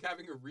would be like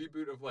having a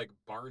reboot of like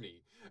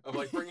Barney, of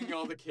like bringing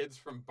all the kids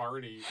from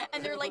Barney.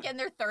 And they're like in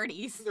their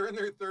 30s. They're in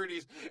their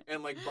 30s,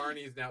 and like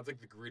Barney's now, it's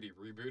like the gritty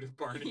reboot of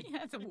Barney.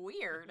 That's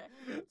weird.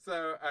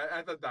 So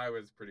I thought that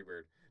was pretty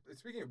weird.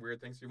 Speaking of weird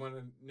things, do you want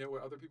to know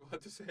what other people had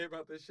to say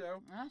about this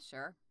show?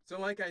 Sure. So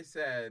like I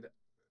said,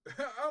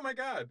 oh my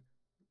God,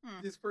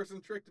 this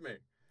person tricked me.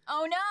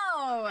 Oh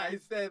no! I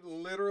said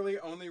literally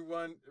only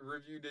one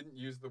review didn't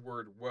use the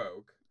word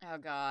woke. Oh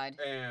God.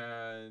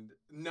 And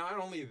not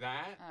only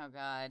that. Oh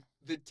God.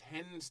 The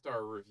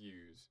 10-star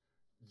reviews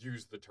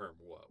use the term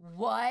woke.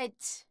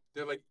 What?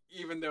 They're like,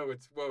 even though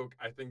it's woke,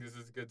 I think this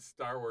is good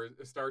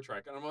Star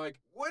Trek. And I'm like,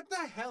 what the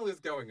hell is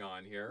going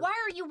on here? Why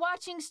are you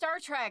watching Star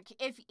Trek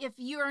if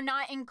you are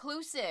not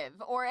inclusive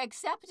or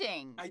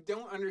accepting? I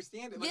don't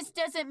understand it. This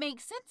doesn't make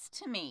sense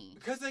to me.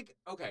 Because like,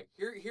 okay,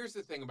 here's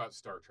the thing about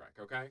Star Trek,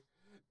 okay?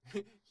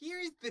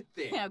 Here's the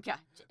thing. Okay.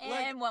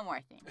 And one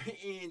more thing.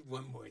 And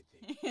one more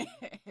thing.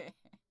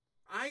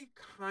 I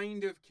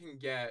kind of can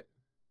get,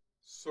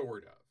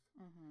 sort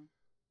of,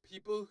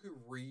 people who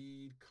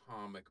read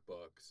comic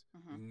books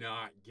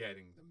not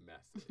getting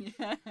the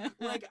message.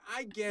 Like,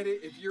 I get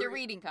it if you're... Their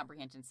reading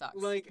comprehension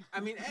sucks. Like,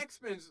 I mean,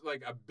 X-Men's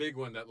like a big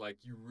one that like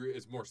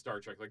is more Star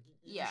Trek. Like,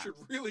 you should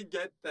really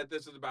get that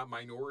this is about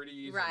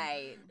minorities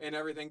and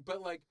everything.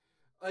 But like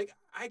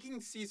I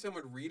can see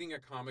someone reading a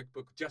comic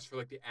book just for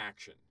like the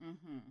action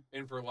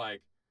and for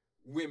like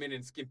women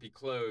in skimpy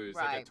clothes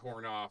that get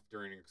torn off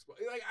during an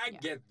explosion. Like I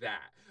get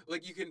that.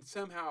 Like you can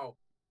somehow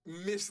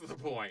miss the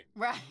point,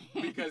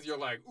 because you're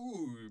like,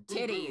 ooh, boom,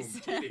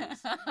 titties, boom, titties.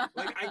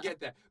 Like I get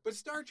that, but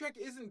Star Trek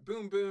isn't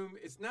boom boom.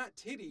 It's not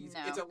titties.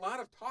 No. It's a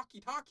lot of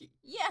talky.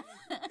 Yeah.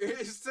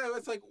 So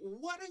it's like,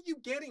 what are you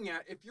getting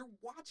at? If you're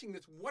watching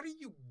this, what are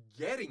you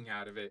getting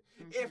out of it?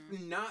 If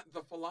not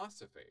the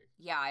philosophy?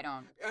 Yeah, I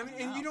don't. I mean,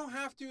 and you don't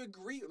have to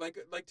agree. Like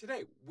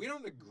today, we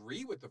don't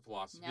agree with the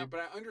philosophy,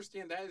 but I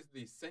understand that is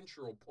the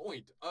central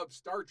point of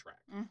Star Trek.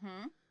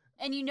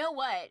 And you know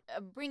what?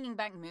 Bringing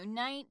back Moon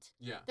Knight,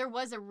 there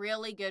was a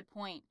really good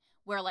point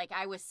where, like,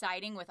 I was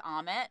siding with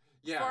Ammit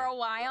for a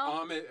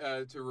while.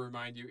 Ammit, to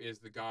remind you, is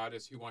the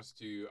goddess who wants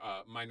to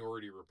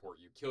minority report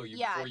you, kill you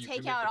before you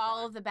take out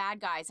all of the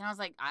bad guys. And I was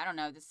like, I don't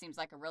know, this seems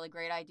like a really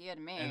great idea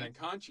to me. And then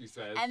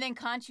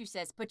Khonshu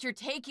says... but you're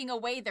taking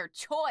away their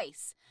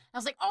choice. I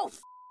was like, oh,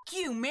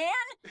 you, man.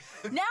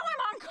 Now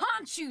I'm on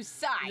Khonshu's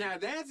side. Now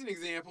that's an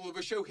example of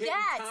a show hitting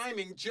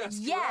timing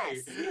just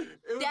right.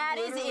 That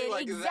is it,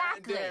 like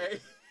exactly.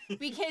 That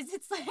because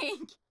it's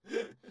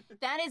like,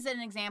 that is an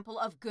example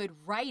of good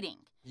writing.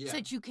 So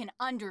that you can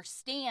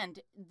understand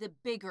the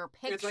bigger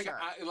picture. It's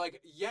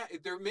like,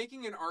 they're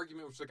making an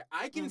argument which is like,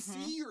 I can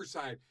see your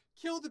side.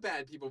 Kill the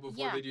bad people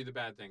before they do the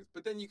bad things.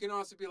 But then you can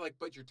also be like,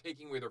 but you're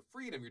taking away their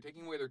freedom. You're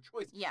taking away their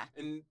choice. Yeah.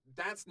 And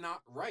that's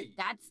not right.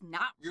 That's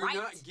not You're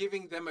not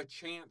giving them a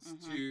chance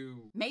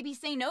to... maybe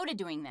say no to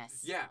doing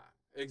this. Yeah,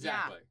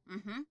 exactly.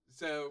 Yeah.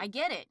 So... I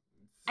get it.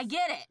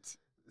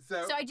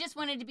 So I just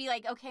wanted to be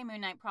like, okay,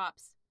 Moon Knight,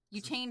 props. You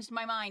changed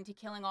my mind to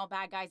killing all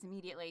bad guys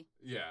immediately.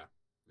 Yeah.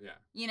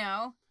 You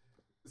know?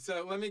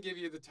 So let me give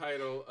you the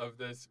title of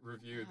this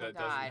review that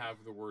doesn't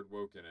have the word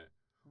woke in it.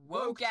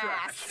 Woke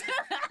ass.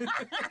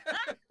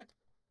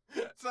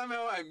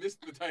 Somehow I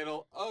missed the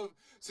title of...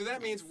 So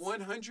that means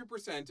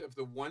 100% of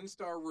the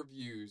 1-star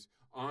reviews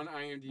on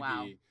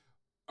IMDb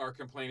are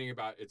complaining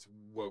about its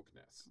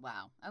wokeness.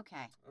 Wow.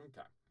 Okay.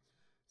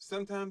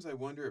 Sometimes I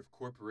wonder if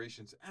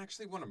corporations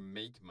actually want to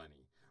make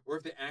money or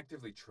if they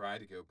actively try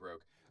to go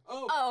broke.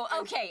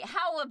 Okay.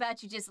 How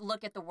about you just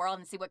look at the world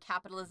and see what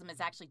capitalism is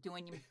actually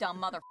doing, you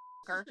dumb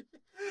motherfucker?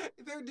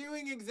 They're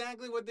doing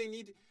exactly what they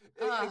need to.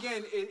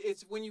 Again,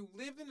 it's when you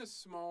live in a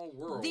small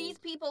world. These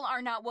people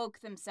are not woke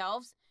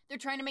themselves. They're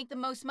trying to make the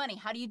most money.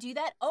 How do you do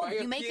that? Oh, By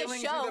you make a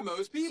show to the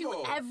most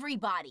people. to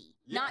everybody,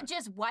 not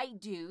just white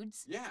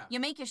dudes. Yeah. You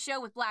make a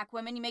show with black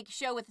women. You make a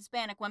show with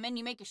Hispanic women.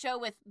 You make a show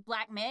with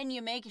black men.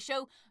 You make a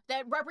show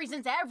that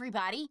represents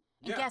everybody.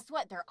 And guess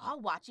what? They're all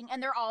watching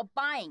and they're all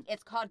buying.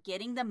 It's called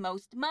getting the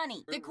most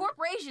money. The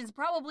corporations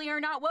probably are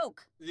not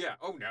woke. Yeah.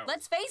 Oh, no.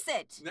 Let's face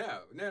it.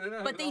 No.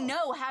 But they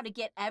know how to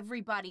get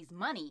everybody's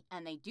money,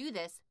 and they do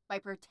this by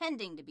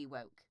pretending to be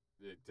woke.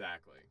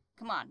 Exactly.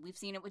 Come on. We've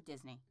seen it with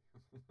Disney.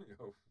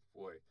 Oh,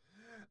 boy.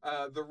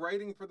 The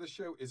writing for the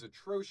show is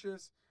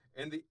atrocious,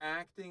 and the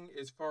acting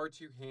is far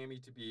too hammy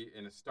to be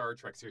in a Star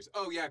Trek series.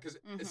 Oh, yeah, because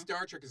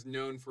Star Trek is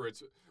known for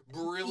its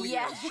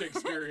brilliant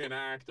Shakespearean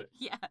acting.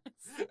 Yes.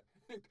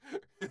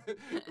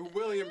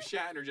 William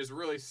Shatner just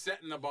really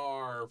setting the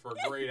bar for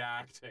great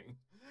acting.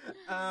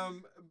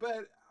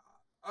 But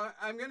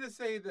I'm going to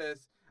say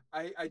this.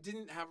 I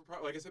didn't have a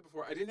problem. Like I said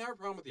before, I didn't have a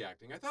problem with the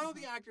acting. I thought all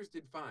the actors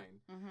did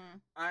fine.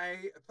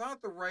 I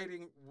thought the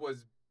writing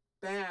was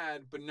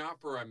bad, but not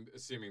for, I'm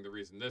assuming, the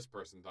reason this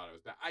person thought it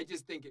was bad. I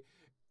just think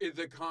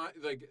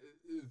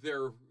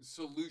their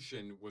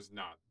solution was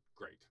not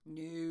great.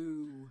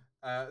 No.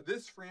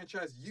 This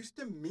franchise used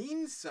to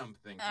mean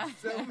something to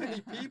so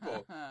many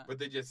people, but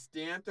they just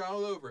stamped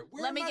all over it.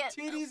 Where are my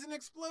titties and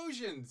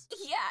explosions?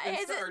 Yeah,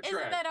 isn't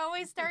that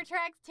always Star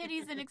Trek?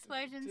 Titties and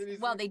explosions?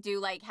 They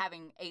do like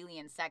having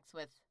alien sex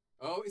with...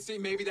 Oh, see,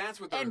 maybe that's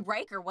what And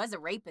Riker was a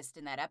rapist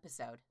in that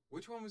episode.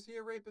 Which one was he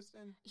a rapist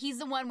in? He's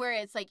the one where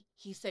it's like,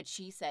 he said,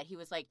 she said. He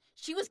was like,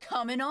 she was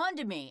coming on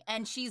to me.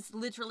 And she's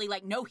literally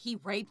like, no, he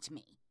raped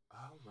me.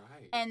 Oh,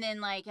 right. And then,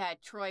 like,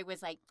 Troy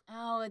was like,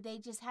 oh, they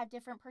just have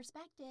different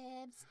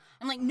perspectives.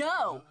 I'm like,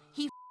 no,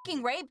 he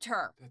fucking raped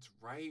her. That's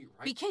right.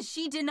 Because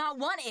she did not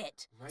want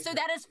it. Right, so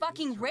that is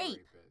fucking rape. Yeah, he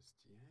is a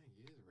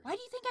rapist. Why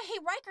do you think I hate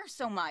Riker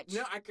so much?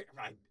 No,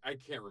 I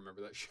can't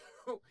remember that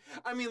show.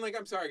 I mean, like,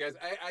 I'm sorry, guys.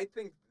 I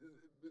think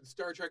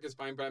Star Trek is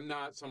fine, but I'm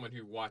not someone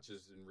who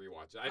watches and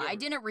rewatches. I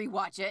didn't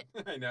rewatch it.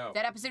 I know.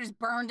 That episode is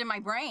burned in my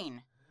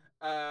brain.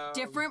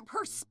 Different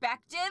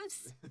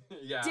perspectives?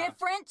 Yeah.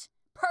 Different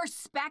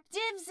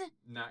perspectives?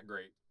 Not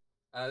great.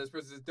 This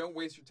person says, don't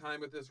waste your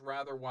time with this.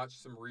 Rather watch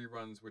some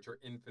reruns, which are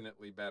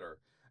infinitely better.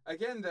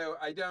 Again, though,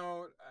 I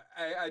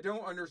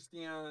don't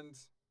understand.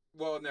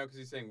 Well, no, because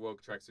he's saying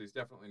woke Trek, so he's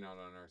definitely not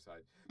on our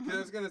side. Because I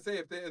was going to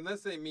say,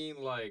 unless they mean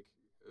like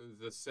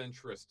the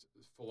centrist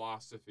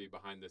philosophy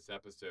behind this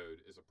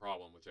episode is a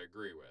problem, which I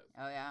agree with.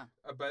 Oh, yeah.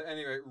 But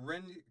anyway,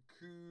 Ren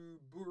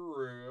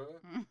Kuburu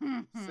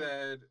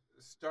said,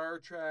 Star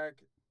Trek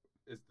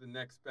is the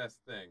next best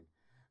thing.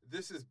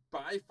 This is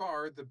by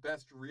far the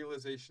best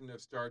realization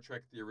of Star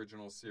Trek, the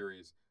original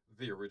series.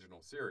 The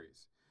original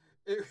series.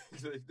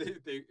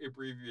 They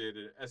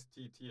abbreviated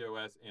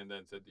STTOS and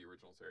then said the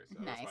original series.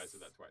 So nice. That's why I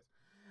said that twice.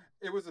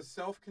 It was a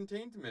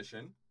self-contained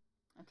mission.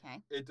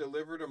 Okay. It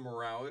delivered a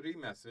morality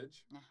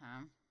message.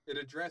 Uh-huh. It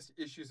addressed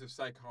issues of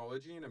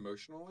psychology and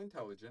emotional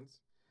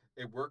intelligence.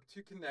 It worked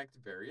to connect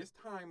various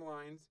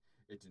timelines.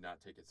 It did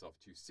not take itself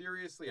too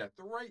seriously at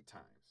the right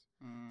times.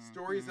 Mm-hmm.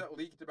 Stories that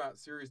leaked about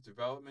series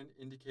development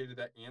indicated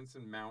that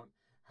Anson Mount,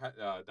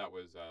 that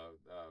was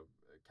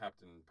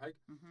Captain Pike,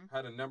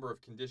 had a number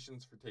of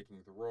conditions for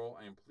taking the role.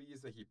 I am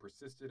pleased that he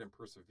persisted and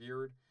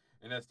persevered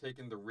and has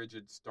taken the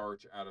rigid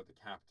starch out of the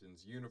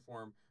captain's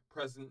uniform,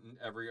 present in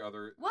every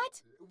other...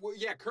 What? Well,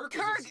 yeah, Kirk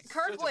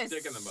was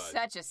stick in the mud.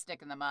 Such a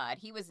stick in the mud.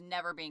 He was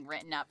never being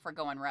written up for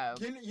going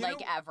rogue,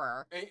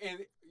 ever. And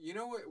you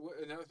know what?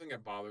 Another thing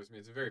that bothers me,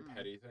 it's a very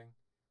petty thing.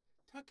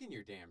 Tuck in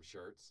your damn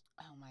shirts.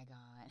 Oh, my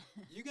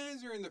God. You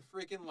guys are in the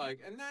freaking,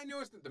 and I know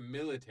it's not the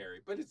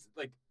military, but it's,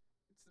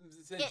 it's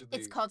essentially...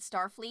 It's called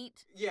Starfleet?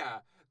 Yeah.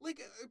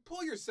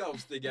 Pull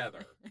yourselves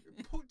together.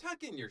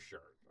 Tuck in your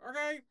shirt,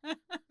 okay?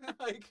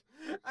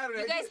 I don't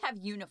know. You guys have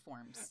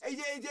uniforms.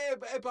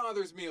 It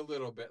bothers me a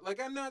little bit.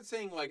 I'm not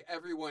saying,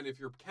 everyone, if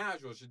you're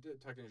casual, should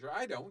tuck in your shirt.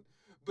 I don't.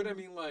 But, I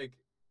mean,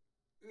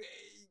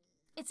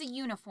 It's a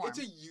uniform. It's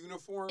a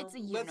uniform.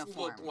 Let's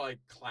look,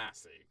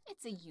 classy.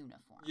 It's a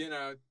uniform. You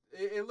know,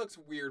 it looks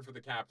weird for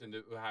the captain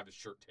to have his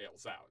shirt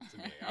tails out, to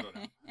me. I don't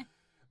know.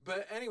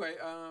 But anyway,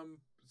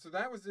 so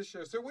that was this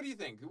show. So what do you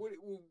think?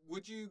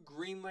 Would you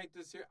greenlight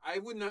this here? I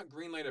would not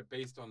greenlight it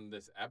based on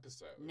this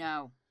episode.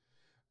 No.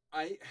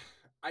 I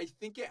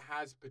think it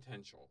has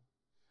potential.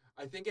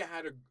 I think it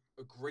had a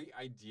great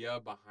idea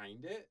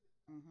behind it.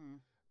 Mm-hmm.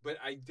 But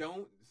I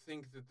don't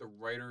think that the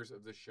writers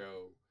of the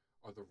show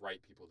are the right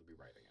people to be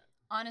writing it.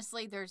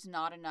 Honestly, there's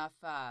not enough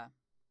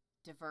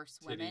diverse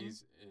women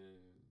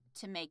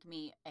to make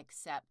me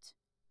accept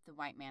the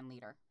white man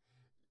leader.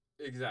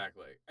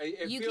 Exactly.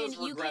 It feels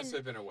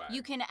regressive in a way.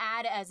 You can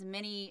add as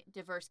many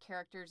diverse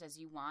characters as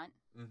you want.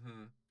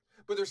 Mm-hmm.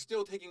 But they're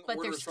still taking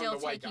orders from the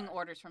white guy.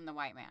 orders from the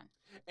white man.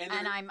 And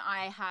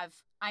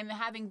I'm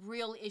having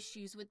real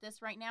issues with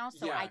this right now,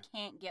 so I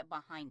can't get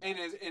behind it.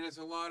 And it's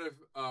a lot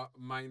of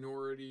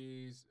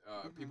minorities,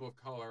 people of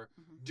color,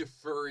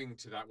 deferring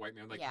to that white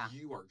man.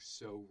 You are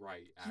so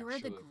right, actually. You're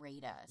the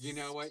greatest. You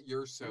know what?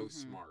 You're so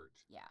smart.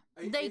 Yeah.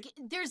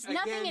 There's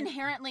nothing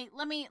inherently...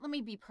 Let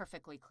me be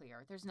perfectly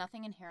clear. There's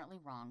nothing inherently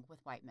wrong with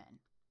white men.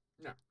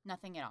 No.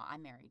 Nothing at all. I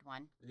married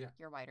one. Yeah.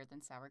 You're whiter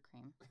than sour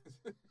cream.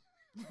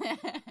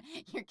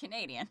 You're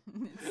Canadian.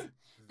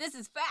 This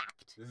is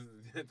fact.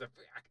 It's a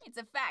fact. It's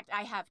a fact.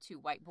 I have 2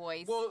 white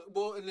boys.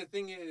 Well, and the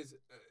thing is...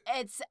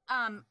 it's,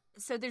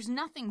 so there's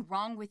nothing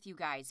wrong with you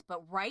guys,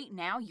 but right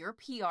now your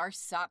PR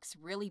sucks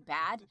really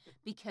bad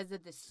because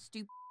of the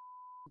stupid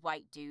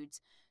white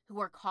dudes who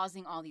are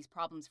causing all these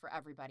problems for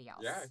everybody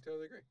else. Yeah, I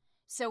totally agree.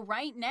 So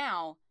right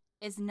now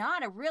is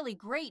not a really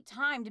great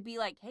time to be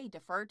like, hey,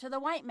 defer to the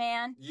white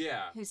man.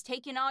 Yeah. Who's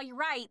taking all your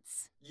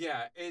rights.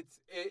 Yeah,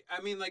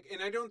 I mean, like,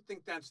 and I don't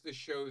think that's the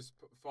show's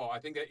fault. I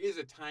think that is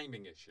a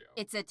timing issue.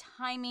 It's a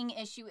timing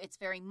issue. It's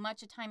very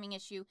much a timing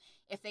issue.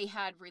 If they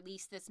had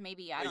released this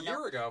maybe, I don't know. A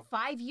year ago.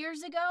 5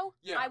 years ago,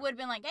 yeah. I would have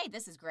been like, hey,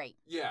 this is great.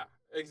 Yeah,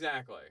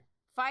 exactly.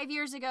 5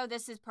 years ago,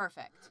 this is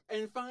perfect.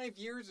 And 5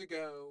 years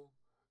ago,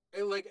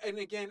 and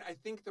again, I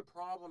think the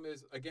problem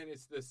is, again,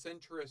 it's the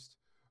centrist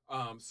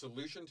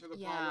solution to the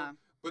problem,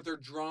 but they're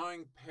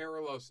drawing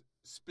parallels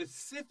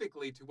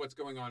specifically to what's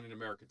going on in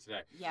America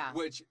today. Yeah.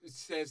 Which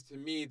says to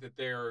me that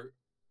they're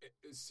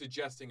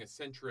suggesting a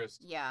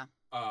centrist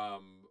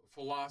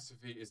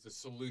philosophy is the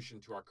solution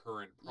to our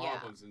current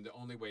problems, and the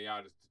only way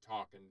out is to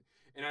talk.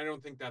 And I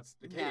don't think that's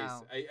the case.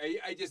 No.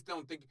 I just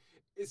don't think.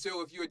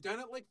 So if you had done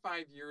it like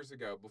 5 years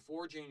ago,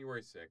 before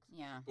January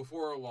 6th,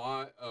 before a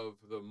lot of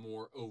the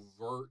more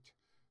overt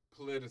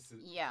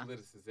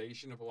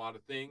politicization of a lot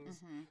of things,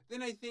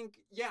 then I think,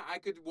 I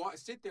could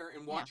sit there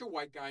and watch a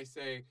white guy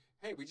say,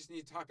 hey, we just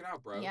need to talk it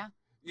out, bro. Yeah.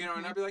 You know,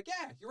 and I'd be like,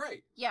 yeah, you're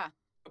right. Yeah.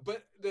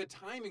 But the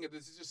timing of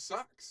this just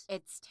sucks.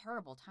 It's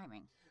terrible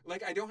timing.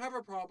 Like, I don't have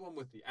a problem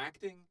with the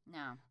acting.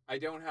 No. I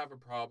don't have a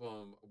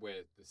problem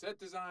with the set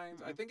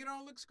designs. I think it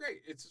all looks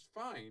great. It's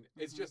fine.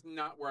 It's just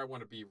not where I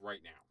want to be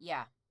right now.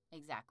 Yeah,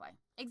 exactly.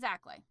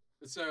 Exactly.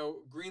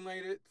 So,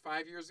 greenlight it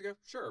 5 years ago?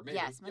 Sure, maybe.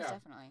 Yes, most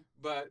definitely.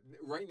 But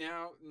right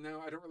now, no,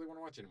 I don't really want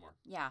to watch anymore.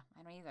 Yeah,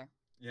 I don't either.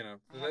 You know,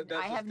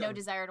 I have no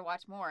desire to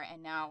watch more,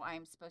 and now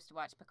I'm supposed to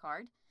watch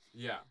Picard.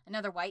 Yeah.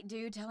 Another white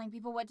dude telling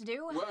people what to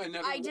do. Well,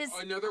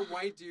 another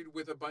white dude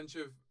with a bunch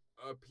of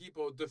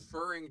people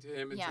deferring to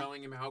him and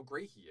telling him how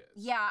great he is.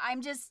 Yeah,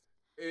 I'm just...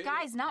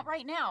 guys, not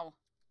right now.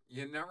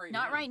 Yeah, not right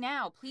now. Not right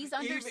now. Please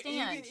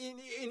understand.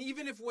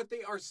 Even if what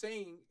they are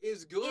saying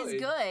is good.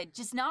 Is good.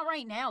 Just not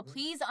right now.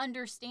 Please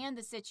understand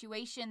the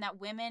situation that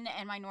women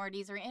and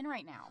minorities are in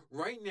right now.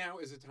 Right now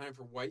is a time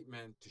for white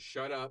men to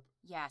shut up.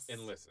 Yes.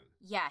 And listen.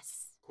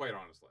 Yes. Quite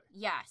honestly.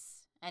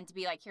 Yes. And to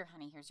be like, here,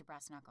 honey, here's your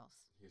brass knuckles.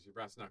 Here's your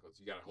brass knuckles.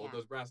 You got to hold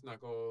those brass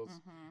knuckles.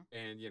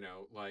 And,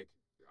 like,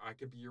 I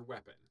could be your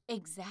weapon.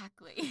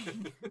 Exactly.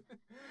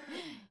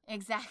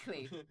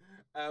 Exactly.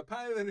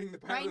 Piloting the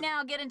pilot. Right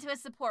now, get into a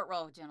support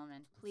role,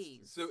 gentlemen,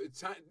 please. So it's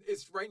time.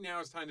 It's right now.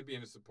 It's time to be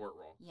in a support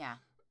role. Yeah.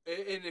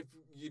 And if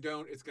you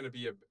don't, it's going to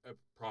be a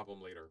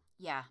problem later.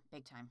 Yeah,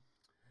 big time.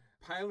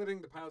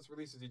 Piloting the Pilot's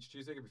releases each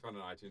Tuesday can be found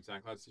on iTunes,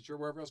 SoundCloud, Stitcher,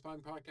 wherever else fine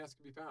podcasts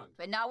can be found.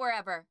 But not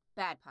wherever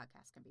bad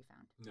podcasts can be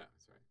found. No,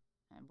 that's right.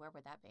 And where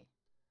would that be?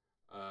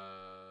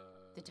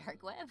 The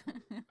dark web.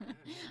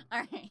 All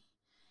right.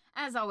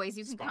 As always,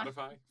 you can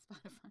Spotify.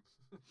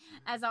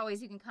 As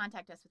always, you can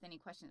contact us with any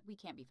questions. We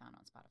can't be found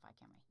on Spotify,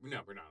 can we?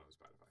 No, we're not on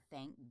Spotify.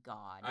 Thank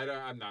God.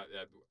 I'm not.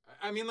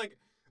 I mean, like,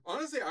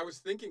 honestly, I was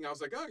thinking, I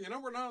was like, oh,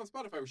 we're not on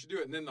Spotify. We should do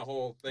it. And then the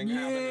whole thing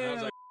happened. And I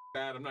was like,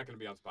 bad. I'm not going to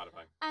be on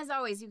Spotify. As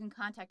always, you can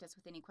contact us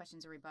with any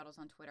questions or rebuttals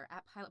on Twitter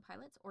at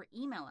PilotPilots or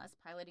email us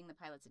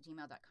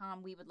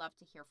pilotingthepilots@gmail.com. We would love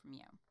to hear from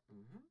you.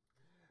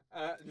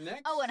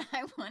 Next. Oh, and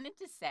I wanted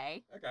to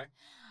say. Okay.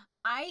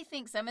 I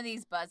think some of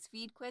these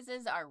BuzzFeed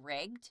quizzes are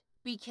rigged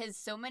because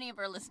so many of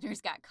our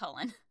listeners got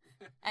Cullen.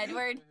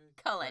 Edward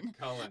Cullen.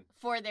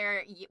 For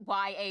their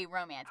YA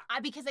romance.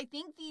 Because I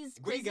think these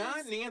quizzes... We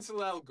got Nancy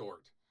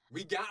Elgort.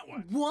 We got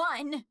one.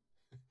 One!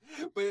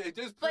 But it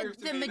just proves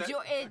to me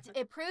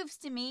it proves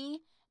to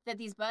me that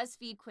these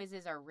BuzzFeed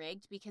quizzes are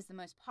rigged because the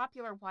most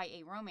popular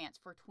YA romance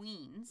for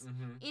tweens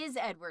is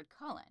Edward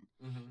Cullen.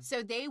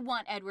 So they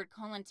want Edward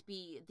Cullen to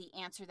be the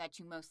answer that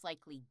you most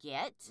likely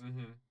get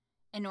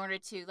in order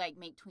to, like,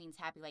 make tweens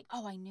happy. Like,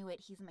 oh, I knew it.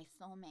 He's my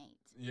soulmate.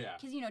 Yeah.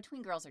 Because,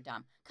 tween girls are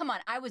dumb. Come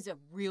on. I was a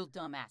real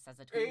dumbass as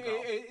a tween girl.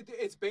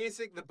 It's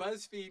basic. The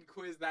BuzzFeed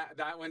quiz,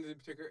 that one in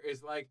particular,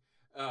 is like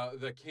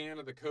the can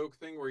of the Coke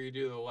thing where you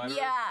do the letter.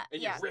 Yeah.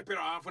 And you rip it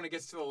off when it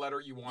gets to the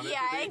letter you want it to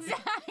be. Yeah,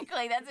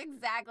 exactly. That's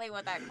exactly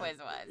what that quiz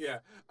was. Yeah.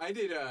 I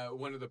did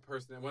one of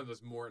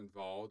those more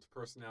involved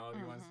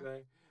personality ones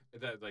today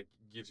that, like,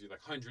 gives you,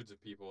 like, hundreds of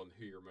people and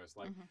who you're most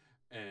like.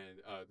 And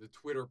the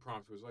Twitter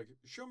prompt was like,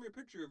 show me a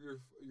picture of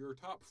your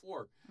top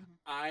four.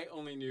 I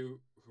only knew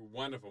who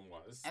one of them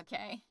was.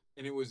 Okay.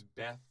 And it was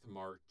Beth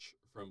March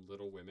from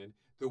Little Women,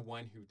 the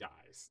one who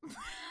dies. Wait,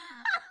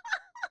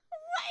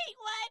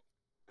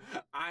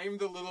 what? I'm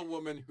the little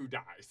woman who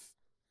dies.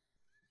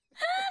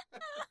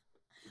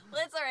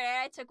 Well, it's all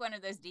right. I took one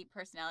of those deep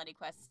personality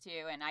quests,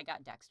 too, and I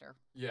got Dexter.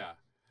 Yeah.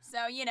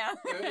 So, you know.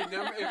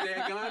 If they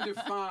had gone to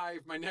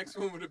 5, my next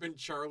one would have been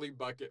Charlie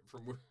Bucket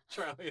from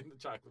Charlie and the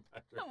Chocolate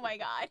Factory. Oh, my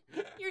God.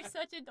 You're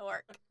such a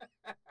dork.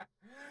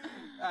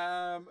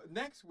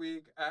 Next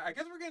week, I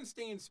guess we're going to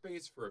stay in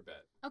space for a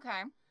bit.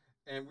 Okay.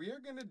 And we are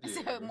going to do...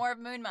 So, more of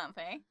Moon Month,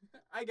 eh?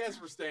 I guess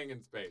we're staying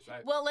in space.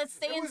 Let's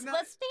stay in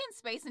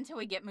space until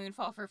we get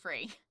Moonfall for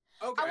free.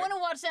 Okay. I want to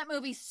watch that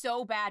movie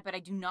so bad, but I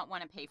do not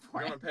want to pay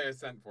for it. You don't want to pay a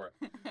cent for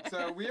it.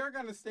 So we are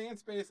going to stay in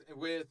space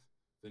with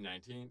the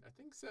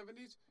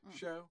 70s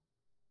show,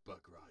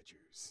 Buck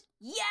Rogers.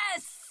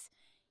 Yes!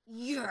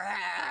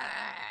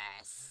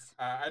 Yes!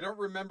 I don't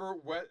remember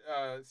what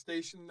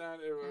station that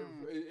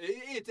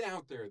it's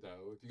out there,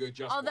 though, if you go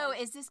just Although,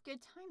 watch. is this good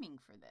timing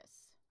for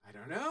this? I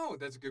don't know.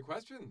 That's a good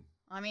question.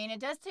 I mean, it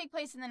does take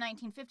place in the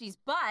 1950s,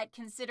 but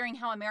considering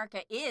how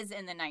America is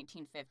in the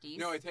 1950s...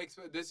 No,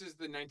 this is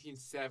the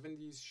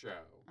 1970s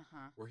show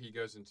where he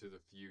goes into the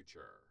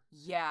future.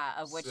 Yeah,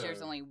 of which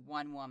there's only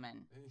one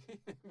woman.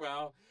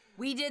 Well...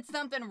 We did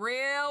something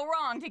real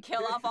wrong to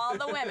kill off all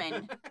the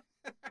women.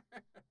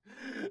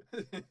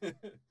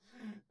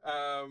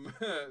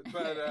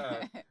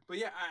 But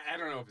yeah, I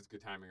don't know if it's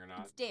good timing or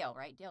not. It's Dale,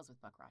 right? Dale's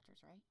with Buck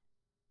Rogers, right?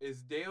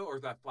 Is Dale or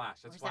is that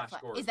Flash? That's Flash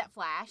Gordon. Is that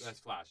Flash?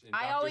 That's Flash. And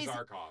Dr.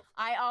 Zarkov.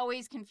 I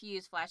always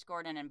confuse Flash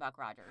Gordon and Buck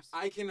Rogers.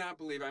 I cannot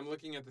believe, I'm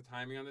looking at the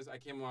timing on this, I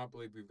cannot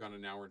believe we've gone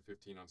an hour and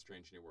 15 on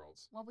Strange New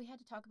Worlds. Well, we had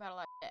to talk about a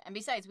lot of shit. And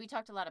besides, we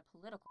talked a lot of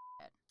political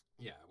shit.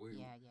 Yeah.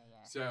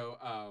 Yeah. So,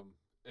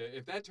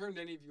 if that turned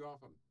any of you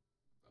off, I'm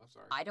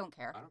sorry. I don't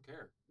care. I don't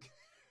care.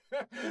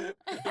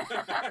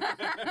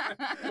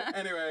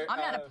 Anyway. I'm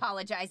not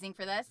apologizing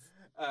for this.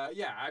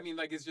 Yeah, I mean,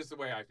 it's just the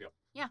way I feel.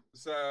 Yeah.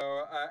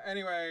 So,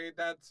 anyway,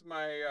 that's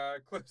my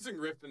closing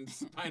riff and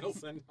final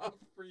send-off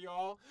for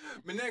y'all.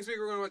 But next week,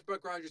 we're going to watch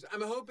Buck Rogers.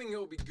 I'm hoping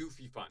it'll be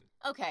goofy fun.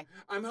 Okay.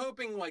 I'm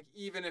hoping,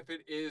 even if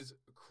it is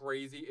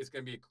crazy, it's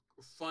going to be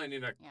fun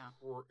in a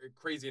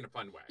crazy in a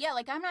fun way. Yeah,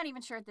 I'm not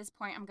even sure at this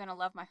point I'm going to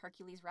love my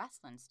Hercules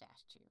wrestling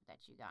statue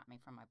that you got me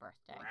for my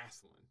birthday.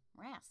 Wrestling.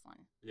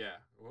 Yeah.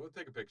 We'll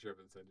take a picture of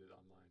it and send it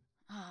online.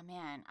 Oh,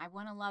 man. I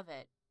want to love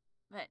it.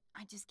 But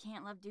I just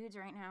can't love dudes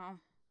right now.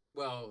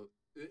 Well,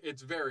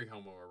 it's very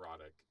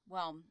homoerotic.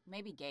 Well,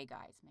 maybe gay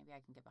guys. Maybe I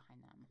can get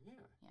behind them.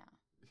 Yeah.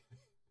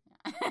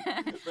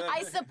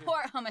 I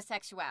support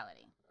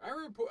homosexuality.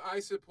 I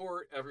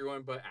support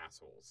everyone but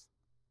assholes.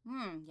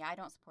 Yeah, I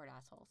don't support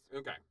assholes.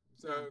 Okay.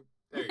 So,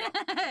 there you go.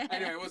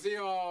 Anyway, we'll see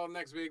you all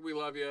next week. We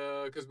love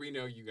you because we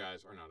know you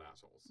guys are not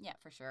assholes. Yeah,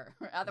 for sure.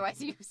 Otherwise,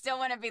 you still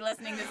wouldn't be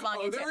listening this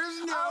long. There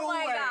is no Oh,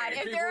 my way. God.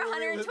 If there are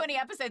 120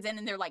 episodes in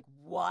and they're like,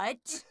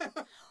 what?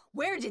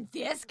 Where did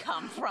this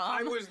come from?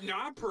 I was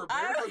not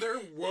prepared for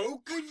their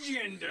woke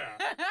agenda.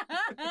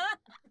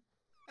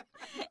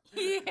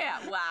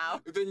 Yeah, wow.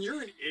 Then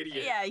you're an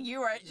idiot. Yeah,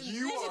 you are.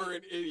 You are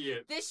an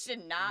idiot. This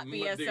should not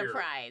be a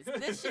surprise.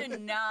 This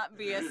should not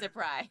be a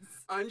surprise.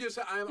 I'm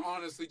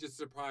honestly just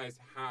surprised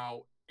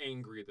how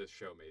angry this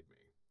show made me.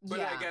 But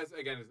I guess,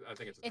 again, I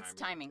think it's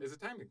timing. It's a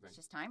timing thing. It's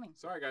just timing.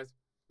 Sorry, guys.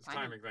 It's a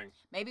timing thing.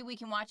 Maybe we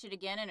can watch it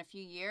again in a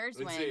few years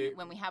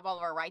when we have all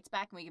of our rights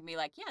back and we can be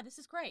like, yeah, this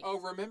is great. Oh,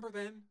 remember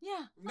then?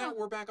 Yeah. Now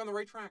we're back on the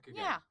right track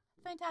again. Yeah.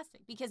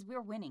 Fantastic. Because we're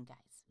winning,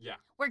 guys. Yeah.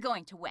 We're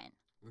going to win.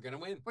 We're going to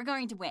win. We're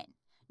going to win.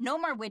 No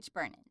more witch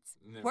burnings.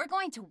 No. We're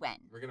going to win.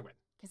 We're going to win.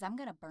 Because I'm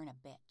going to burn a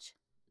bitch.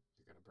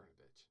 You're going to burn a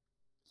bitch.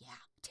 Yeah.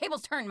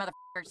 Tables turn,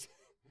 motherfuckers.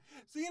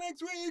 See you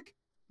next week.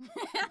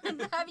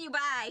 Love you.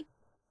 Bye.